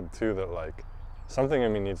my dad too that like something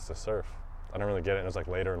in me needs to surf. I don't really get it. And it was like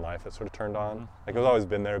later in life it sort of turned on. Like it was always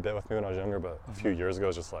been there a bit with me when I was younger, but a few years ago it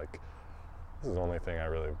was just like, this is the only thing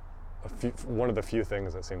one of the few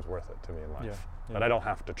things that seems worth it to me in life that I don't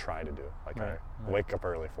have to try to do. Like I wake up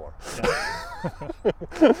early for.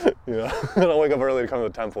 You know, I don't wake up early to come to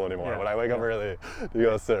the temple anymore, but I wake up early to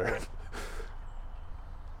go surf.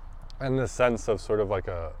 And this sense of sort of like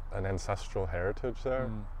an ancestral heritage there,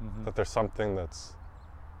 that there's something that's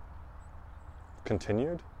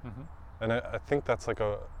continued. And I think that's like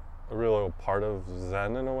a real part of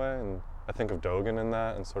Zen in a way, and I think of Dogen in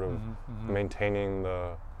that, and sort of maintaining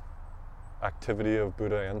the activity of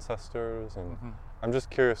Buddha ancestors. And I'm just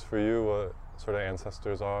curious for you what sort of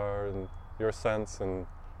ancestors are in your sense, and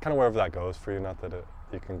kind of wherever that goes for you, not that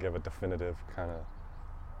you can give a definitive kind of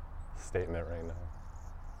statement right now.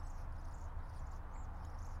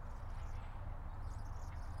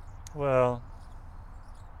 Well,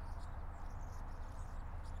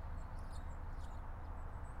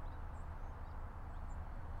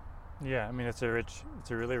 yeah, I mean it's a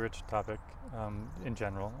really rich topic in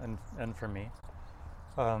general, and for me.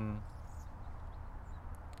 Hello.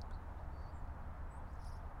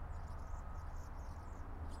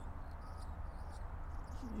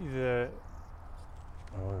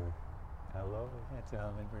 It's a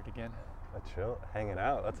hummingbird again. Chill, hanging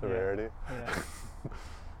out. That's a rarity.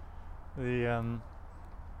 Yeah.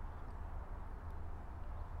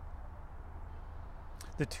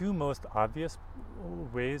 The two most obvious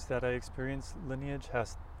ways that I experience lineage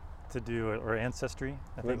has to do, or ancestry,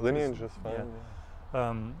 I think. Lineage is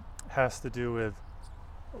fine. Has to do with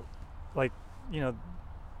like,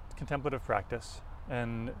 contemplative practice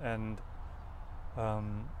and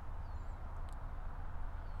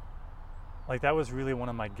like that was really one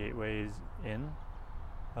of my gateways in,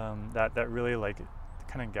 that really like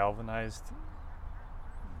kind of galvanized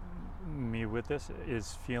me with this,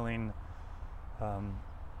 is feeling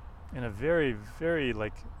in a very, very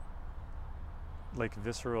like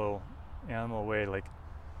visceral animal way, like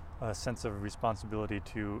a sense of responsibility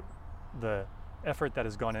to the effort that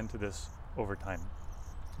has gone into this over time,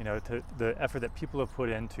 to the effort that people have put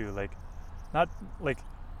into, like, not like,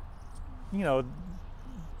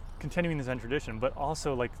 continuing the Zen tradition, but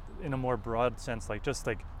also like in a more broad sense, like just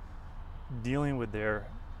like dealing with their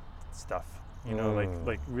stuff,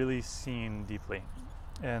 like really seeing deeply.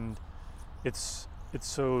 And it's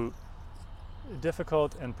so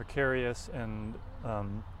difficult and precarious and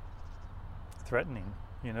threatening,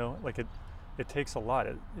 like it takes a lot.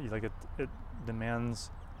 It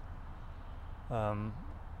demands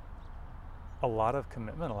a lot of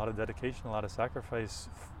commitment, a lot of dedication, a lot of sacrifice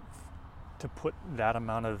to put that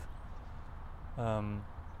amount of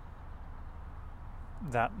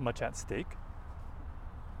that much at stake.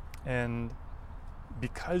 And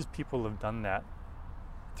because people have done that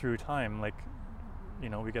through time, like,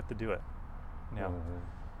 we get to do it now.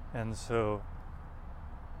 Mm-hmm. And so,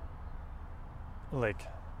 like,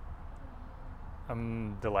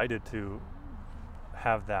 I'm delighted to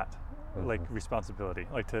have that like responsibility,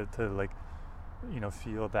 like to like,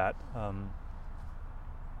 feel that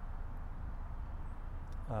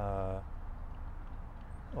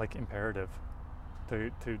like imperative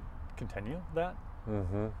to continue that.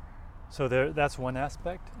 Mm-hmm. So that's one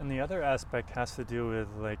aspect, and the other aspect has to do with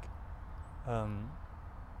like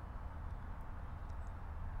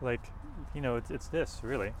it's this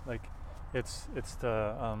really, like it's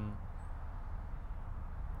the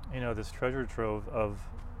this treasure trove of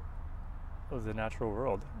the natural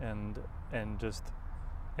world, and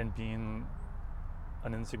being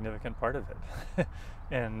an insignificant part of it,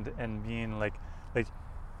 and being like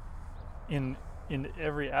in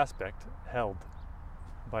every aspect held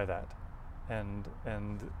by that, and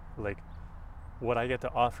like what I get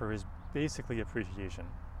to offer is basically appreciation.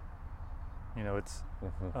 It's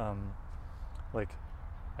like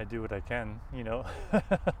I do what I can,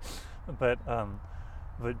 but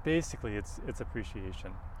basically it's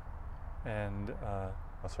appreciation, and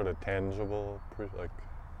a sort of tangible, like,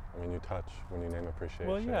 I mean, you touch when you name appreciation.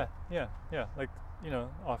 Well, yeah, like,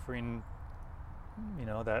 offering,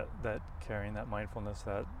 that caring, that mindfulness,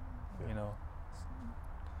 that,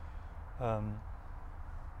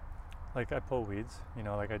 like I pull weeds,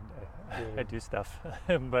 like I do stuff,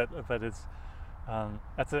 but it's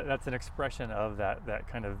that's an expression of that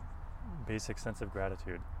kind of basic sense of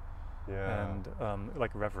gratitude. Yeah. And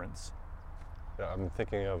like reverence. Yeah, I'm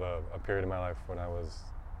thinking of a period in my life when I was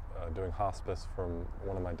doing hospice for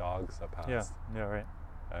one of my dogs that passed. Yeah, right.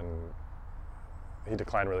 And he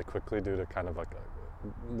declined really quickly due to kind of like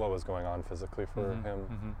what was going on physically for him.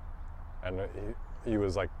 Mm-hmm. And he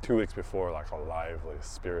was like 2 weeks before like a lively,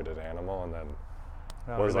 spirited animal, and then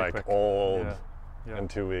was really like quick. Old in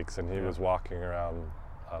 2 weeks, and he was walking around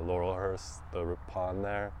Laurelhurst, the pond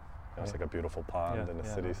there. It was like a beautiful pond in the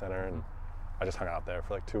city center, and I just hung out there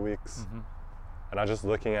for like 2 weeks. And I was just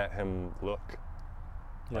looking at him look,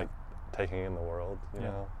 like taking in the world, you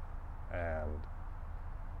know, and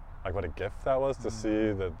like what a gift that was to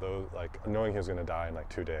see that those, like knowing he was going to die in like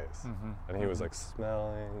 2 days, and he was like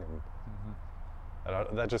smelling,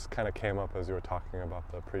 and that just kind of came up as you were talking about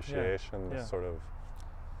the appreciation, this sort of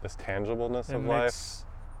this tangibleness of life.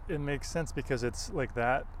 It makes sense because it's like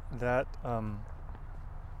that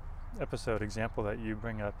episode example that you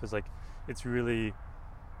bring up is like, it's really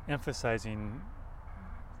emphasizing,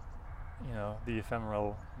 the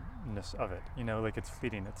ephemeralness of it, like it's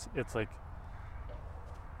fleeting, it's like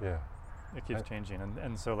it keeps changing,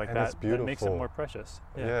 and so like that makes it more precious.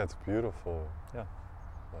 Yeah, it's beautiful. Yeah.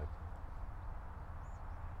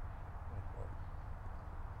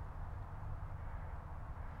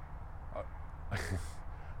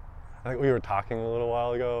 I think we were talking a little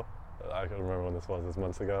while ago, I don't remember when this was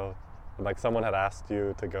months ago, like someone had asked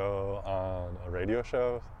you to go on a radio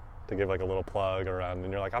show to give like a little plug around,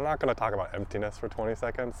 and you're like, I'm not going to talk about emptiness for 20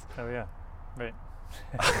 seconds. Oh yeah, right.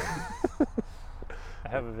 I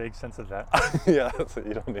have a vague sense of that. Yeah, so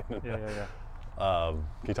you don't need to know. Yeah.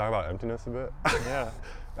 Can you talk about emptiness a bit? Yeah.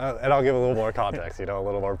 And I'll give a little more context, a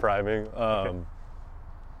little more priming. Okay.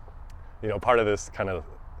 Part of this kind of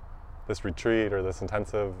this retreat or this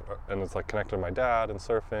intensive, and it's like connected to my dad and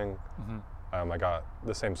surfing. I got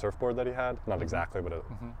the same surfboard that he had, not exactly, but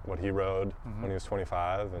what he rode when he was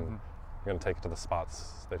 25, and I'm going to take it to the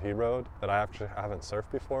spots that he rode that I actually haven't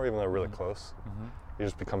surfed before, even though they're really close. You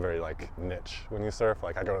just become very like niche when you surf.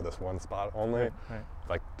 Like I go to this one spot only. Right.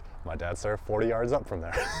 Like my dad surfed 40 yards up from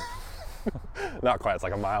there. Not quite, it's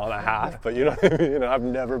like a mile and a half, but you know what I mean? I've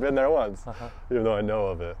never been there once, even though I know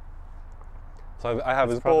of it. So I have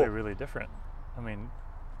his probably really different. I mean,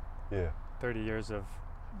 30 years of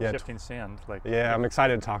shifting sand. Like I'm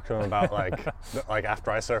excited to talk to him about like like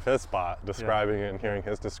after I surf his spot, describing it and hearing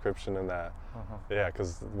his description in that.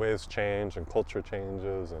 Because waves change and culture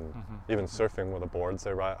changes, and even surfing with the boards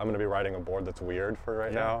they ride. I'm going to be riding a board that's weird for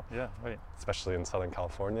right now. Yeah, right. Especially in Southern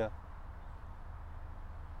California.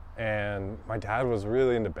 And my dad was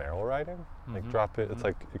really into barrel riding. Like drop it, it's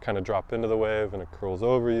like you kind of drop into the wave and it curls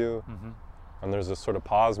over you. And there's this sort of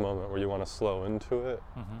pause moment where you want to slow into it.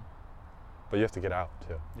 But you have to get out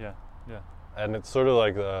too. Yeah. And it's sort of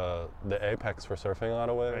like the apex for surfing in a lot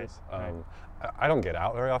of ways. Right. I don't get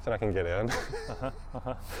out very often, I can get in.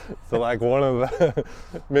 So like one of the,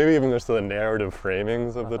 maybe even just the narrative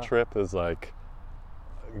framings of the trip is like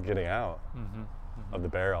getting out of the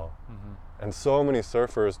barrel. And so many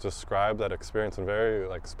surfers describe that experience in very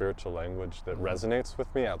like spiritual language that resonates with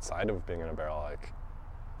me outside of being in a barrel, like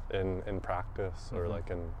in practice or like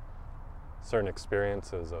in certain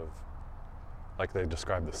experiences of, like they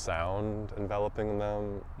describe the sound enveloping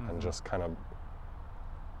them and just kind of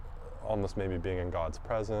almost maybe being in God's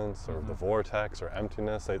presence or the vortex or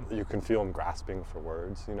emptiness. You can feel them grasping for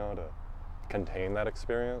words, you know, to contain that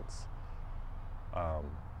experience.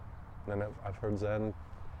 And I've heard Zen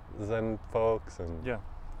folks and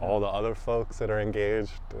all the other folks that are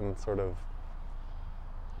engaged in sort of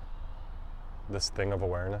this thing of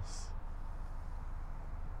awareness.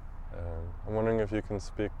 And I'm wondering if you can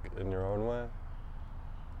speak in your own way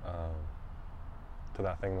to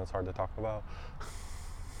that thing that's hard to talk about.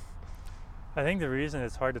 I think the reason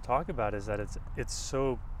it's hard to talk about is that it's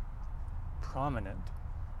so prominent,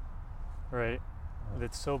 right?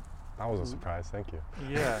 It's so. That was a surprise. Thank you.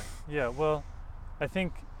 Yeah. Well, I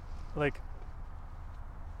think like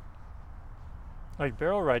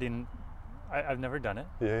barrel riding, I've never done it.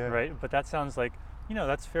 Right, but that sounds like, you know,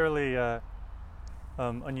 that's fairly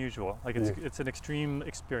unusual. Like it's an extreme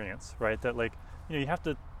experience, right? That like, you know, you have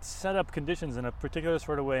to set up conditions in a particular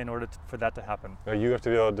sort of way in order for that to happen. You have to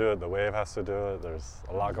be able to do it. The wave has to do it. There's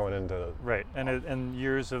a lot going into it. Right, and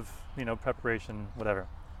years of, you know, preparation, whatever.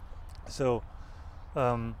 So,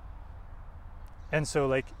 and so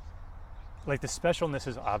like the specialness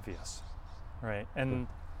is obvious, right? And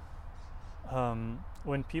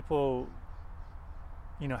when people,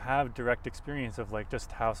 you know, have direct experience of like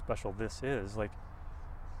just how special this is, like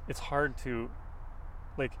it's hard to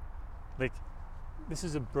like this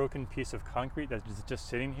is a broken piece of concrete that's just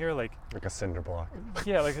sitting here like a cinder block.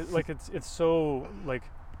 Yeah, like it's so like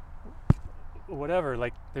whatever,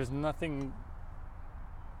 like there's nothing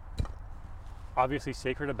obviously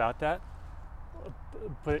sacred about that,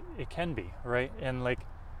 but it can be, right? And like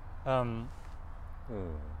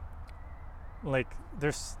like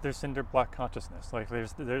there's cinder block consciousness, like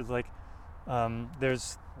there's like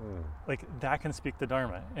like that can speak the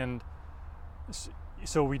Dharma. And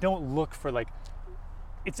so we don't look for like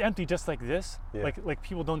it's empty just like this. Like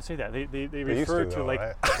people don't say that. They refer to like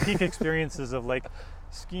right? Peak experiences of like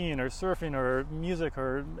skiing or surfing or music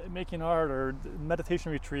or making art or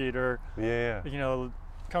meditation retreat or you know,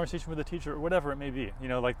 conversation with a teacher or whatever it may be. You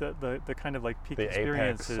know, like the kind of like peak the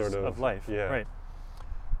experiences sort of life. Right.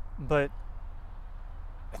 But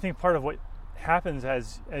I think part of what happens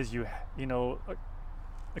as you know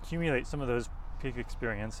accumulate some of those peak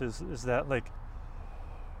experiences is that like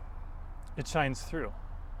it shines through,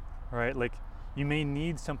 right? Like you may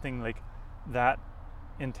need something like that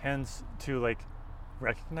intense to like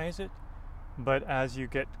recognize it, but as you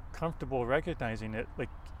get comfortable recognizing it, like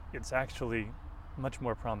it's actually much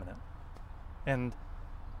more prominent. And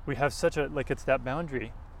we have such a like it's that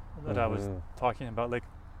boundary that I was talking about, like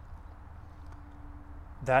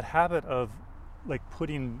that habit of like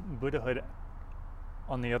putting Buddhahood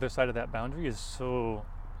on the other side of that boundary is so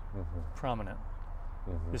prominent,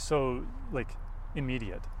 is so like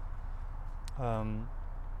immediate.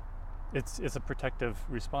 It's a protective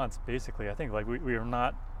response, basically. I think like we are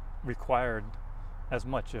not required as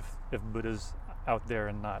much if Buddha's out there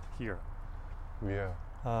and not here.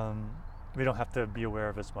 We don't have to be aware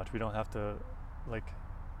of as much. We don't have to like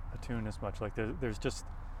attune as much. Like there's just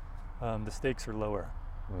the stakes are lower.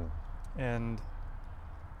 And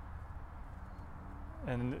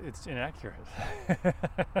it's inaccurate.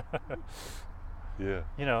 You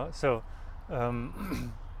know, so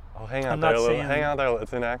hang out there.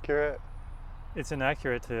 It's inaccurate. It's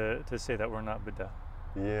inaccurate to say that we're not Buddha.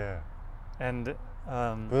 And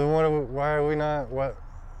But then why are we not? What?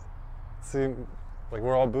 See, like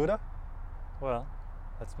we're all Buddha. well,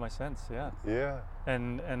 that's my sense. Yeah. Yeah.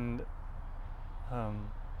 And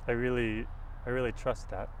I really trust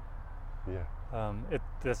that. Yeah.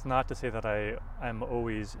 That's not to say that I'm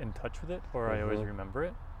always in touch with it or I always remember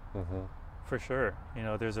it. Mm-hmm. For sure, you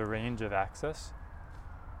know, there's a range of access,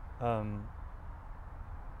 but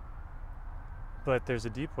there's a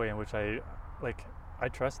deep way in which I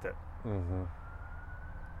trust it. Mm-hmm.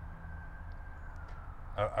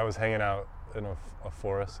 I was hanging out in a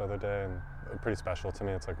forest the other day, and pretty special to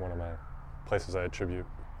me. It's like one of my places I attribute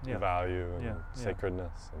value and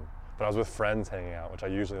sacredness. But I was with friends hanging out, which I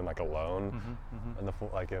usually am like alone in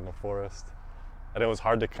the forest. And it was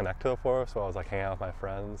hard to connect to the forest, so I was like hanging out with my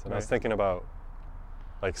friends. And I was thinking about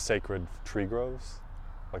like sacred tree groves,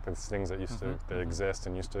 like those things that exist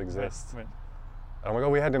and used to exist. Right. And I'm like, oh,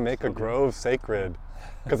 we had to make a grove sacred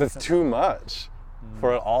because it's too much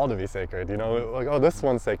for it all to be sacred. You know, like, oh, this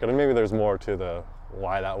one's sacred, and maybe there's more to the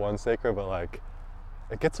why that one's sacred, but like,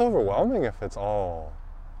 it gets overwhelming if it's all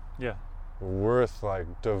worth like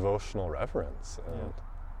devotional reverence and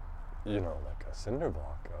you know, like a cinder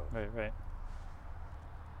block of right.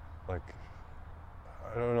 Like,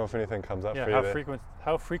 I don't know if anything comes up for you.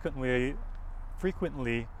 How frequently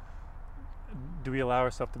do we allow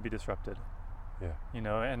ourselves to be disrupted? Yeah. You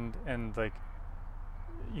know, and like,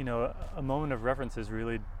 you know, a moment of reverence is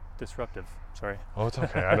really disruptive. Sorry. Oh, it's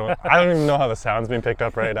okay. I don't even know how the sound's being picked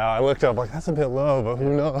up right now. I looked up like that's a bit low, but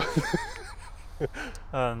who knows?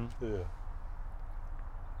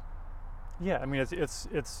 Yeah, I mean it's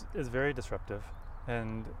very disruptive,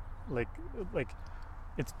 and like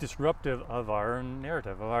it's disruptive of our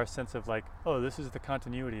narrative, of our sense of like, oh, this is the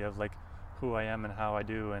continuity of like who I am and how I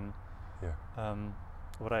do and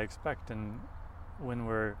what I expect. And when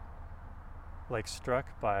we're like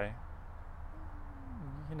struck by,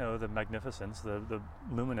 you know, the magnificence, the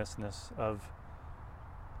luminousness of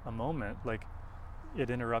a moment, like it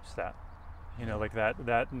interrupts that, you know, like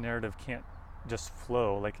that narrative can't just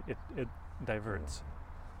flow, like it diverts.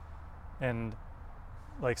 And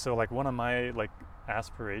like, so like one of my like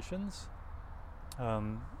aspirations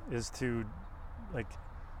is to like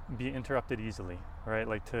be interrupted easily, right?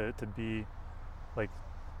 Like to be like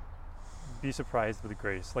be surprised with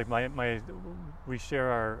grace. Like we share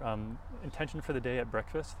our intention for the day at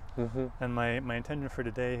breakfast, and my intention for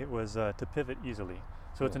today was to pivot easily.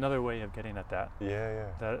 So it's another way of getting at that. Yeah.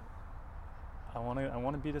 That I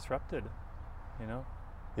want to be disrupted, you know.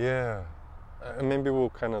 Yeah, and maybe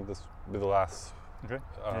we'll kind of this be the last. Okay.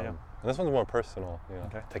 And this one's more personal, you know,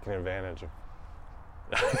 taking advantage of.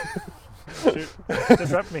 Shoot,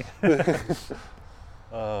 disrupt me.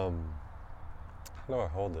 How do I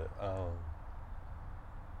hold it?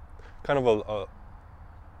 Kind of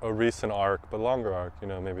a recent arc, but longer arc. You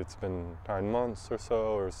know, maybe it's been 9 months or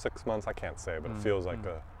so, or 6 months. I can't say, but it feels like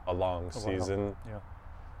a long season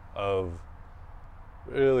of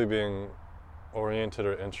really being oriented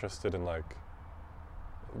or interested in like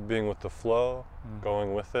being with the flow,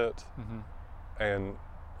 going with it, and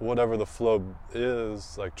whatever the flow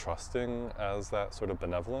is, like trusting as that sort of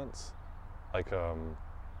benevolence. Like,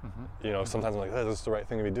 you know, sometimes I'm like, oh, is this the right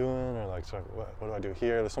thing to be doing? Or like, what do I do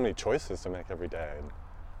here? There's so many choices to make every day. And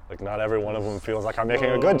like, not every one of them feels like I'm making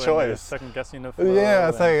a good choice. Second guessing of flow. Yeah,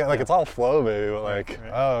 it's like it's all flow, baby. But like,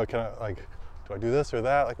 oh, can I like, do I do this or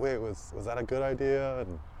that? Like, wait, was that a good idea?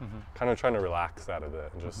 And kind of trying to relax that a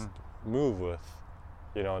bit and just move with,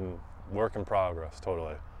 you know, and work in progress,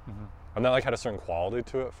 totally. And that like had a certain quality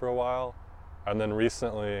to it for a while, and then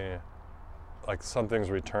recently, like something's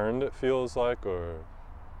returned. It feels like, or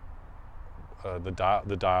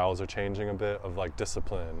the dials are changing a bit of like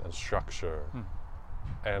discipline and structure,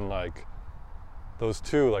 and like those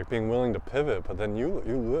two, like being willing to pivot. But then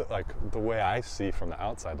you like the way I see from the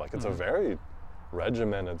outside, like it's a very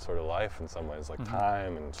regimented sort of life in some ways, like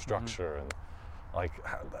time and structure and like.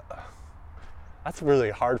 That's really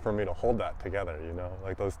hard for me to hold that together, you know,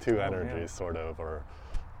 like those two energies sort of, or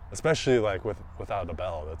especially like without a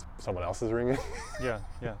bell, that's someone else is ringing. Yeah.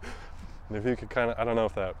 And if you could kind of, I don't know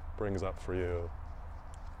if that brings up for you.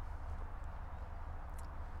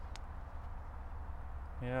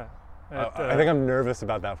 Yeah. I think I'm nervous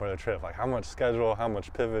about that for the trip, like how much schedule, how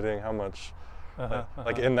much pivoting, how much,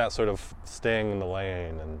 like in that sort of staying in the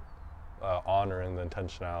lane and honoring the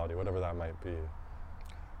intentionality, whatever that might be.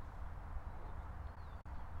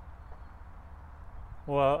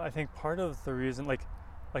 Well, I think part of the reason, like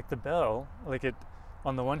the bell, like it,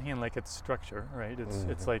 on the one hand, like it's structure, right?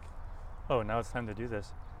 It's like, oh, now it's time to do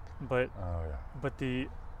this, but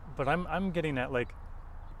but I'm getting at like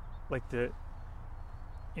the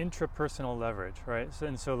intrapersonal leverage, right? So,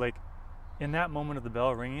 and so like in that moment of the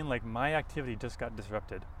bell ringing, like my activity just got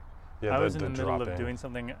disrupted. Yeah, I was in the middle dropping. of doing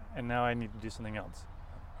something, and now I need to do something else.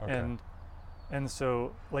 Okay. And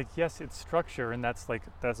so like yes, it's structure, and that's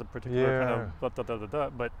a particular kind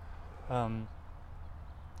of but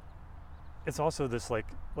it's also this like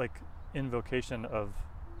invocation of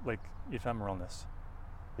like ephemeralness.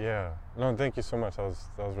 Yeah. No, thank you so much. I was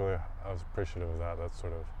appreciative of that. That's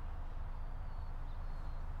sort of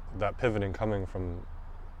that pivoting coming from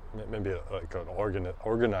maybe like an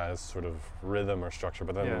organized sort of rhythm or structure,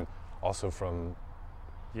 but then also from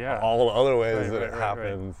all the other ways that it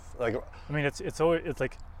happens. Like, I mean, it's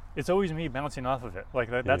always me bouncing off of it. Like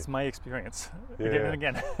that's my experience again and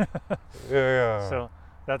again. Yeah. So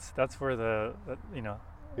that's where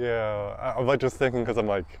Yeah, I'm like just thinking because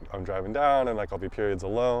I'm driving down and like I'll be periods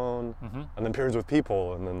alone, and then periods with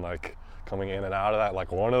people, and then like coming in and out of that.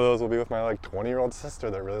 Like one of those will be with my like 20-year-old sister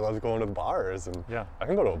that really loves going to the bars, and I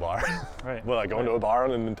can go to a bar. Right. But like going to a bar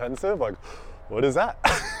on an intensive, like, what is that?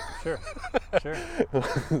 Sure.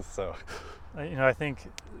 So, I think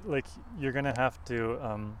like you're gonna have to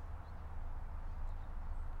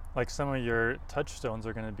like some of your touchstones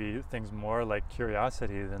are gonna be things more like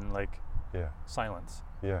curiosity than like silence.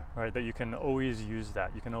 Yeah. Right. That you can always use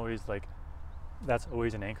that. You can always like that's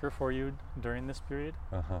always an anchor for you during this period.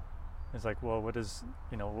 It's like, well, what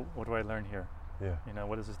do I learn here? Yeah.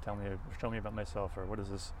 What does this tell me? Show me about myself, or what is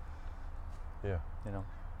this? Yeah.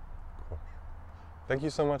 Cool. Thank you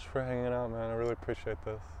so much for hanging out, man. I really appreciate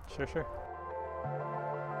this. Sure.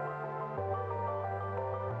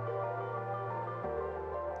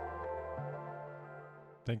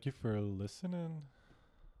 Thank you for listening.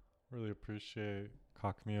 Really appreciate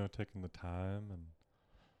Kakmio taking the time and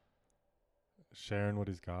sharing what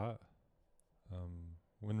he's got.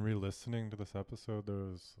 When re-listening to this episode, there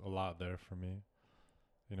was a lot there for me.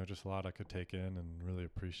 Just a lot I could take in and really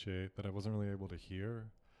appreciate that I wasn't really able to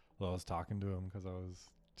hear while I was talking to him because I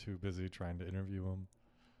was too busy trying to interview him.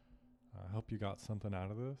 I hope you got something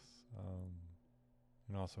out of this.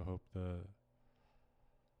 And also hope that,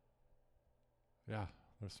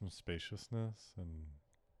 there's some spaciousness and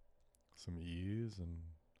some ease and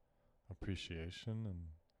appreciation, and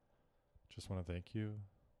just want to thank you.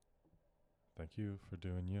 Thank you for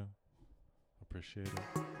doing you. Appreciate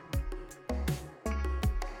it.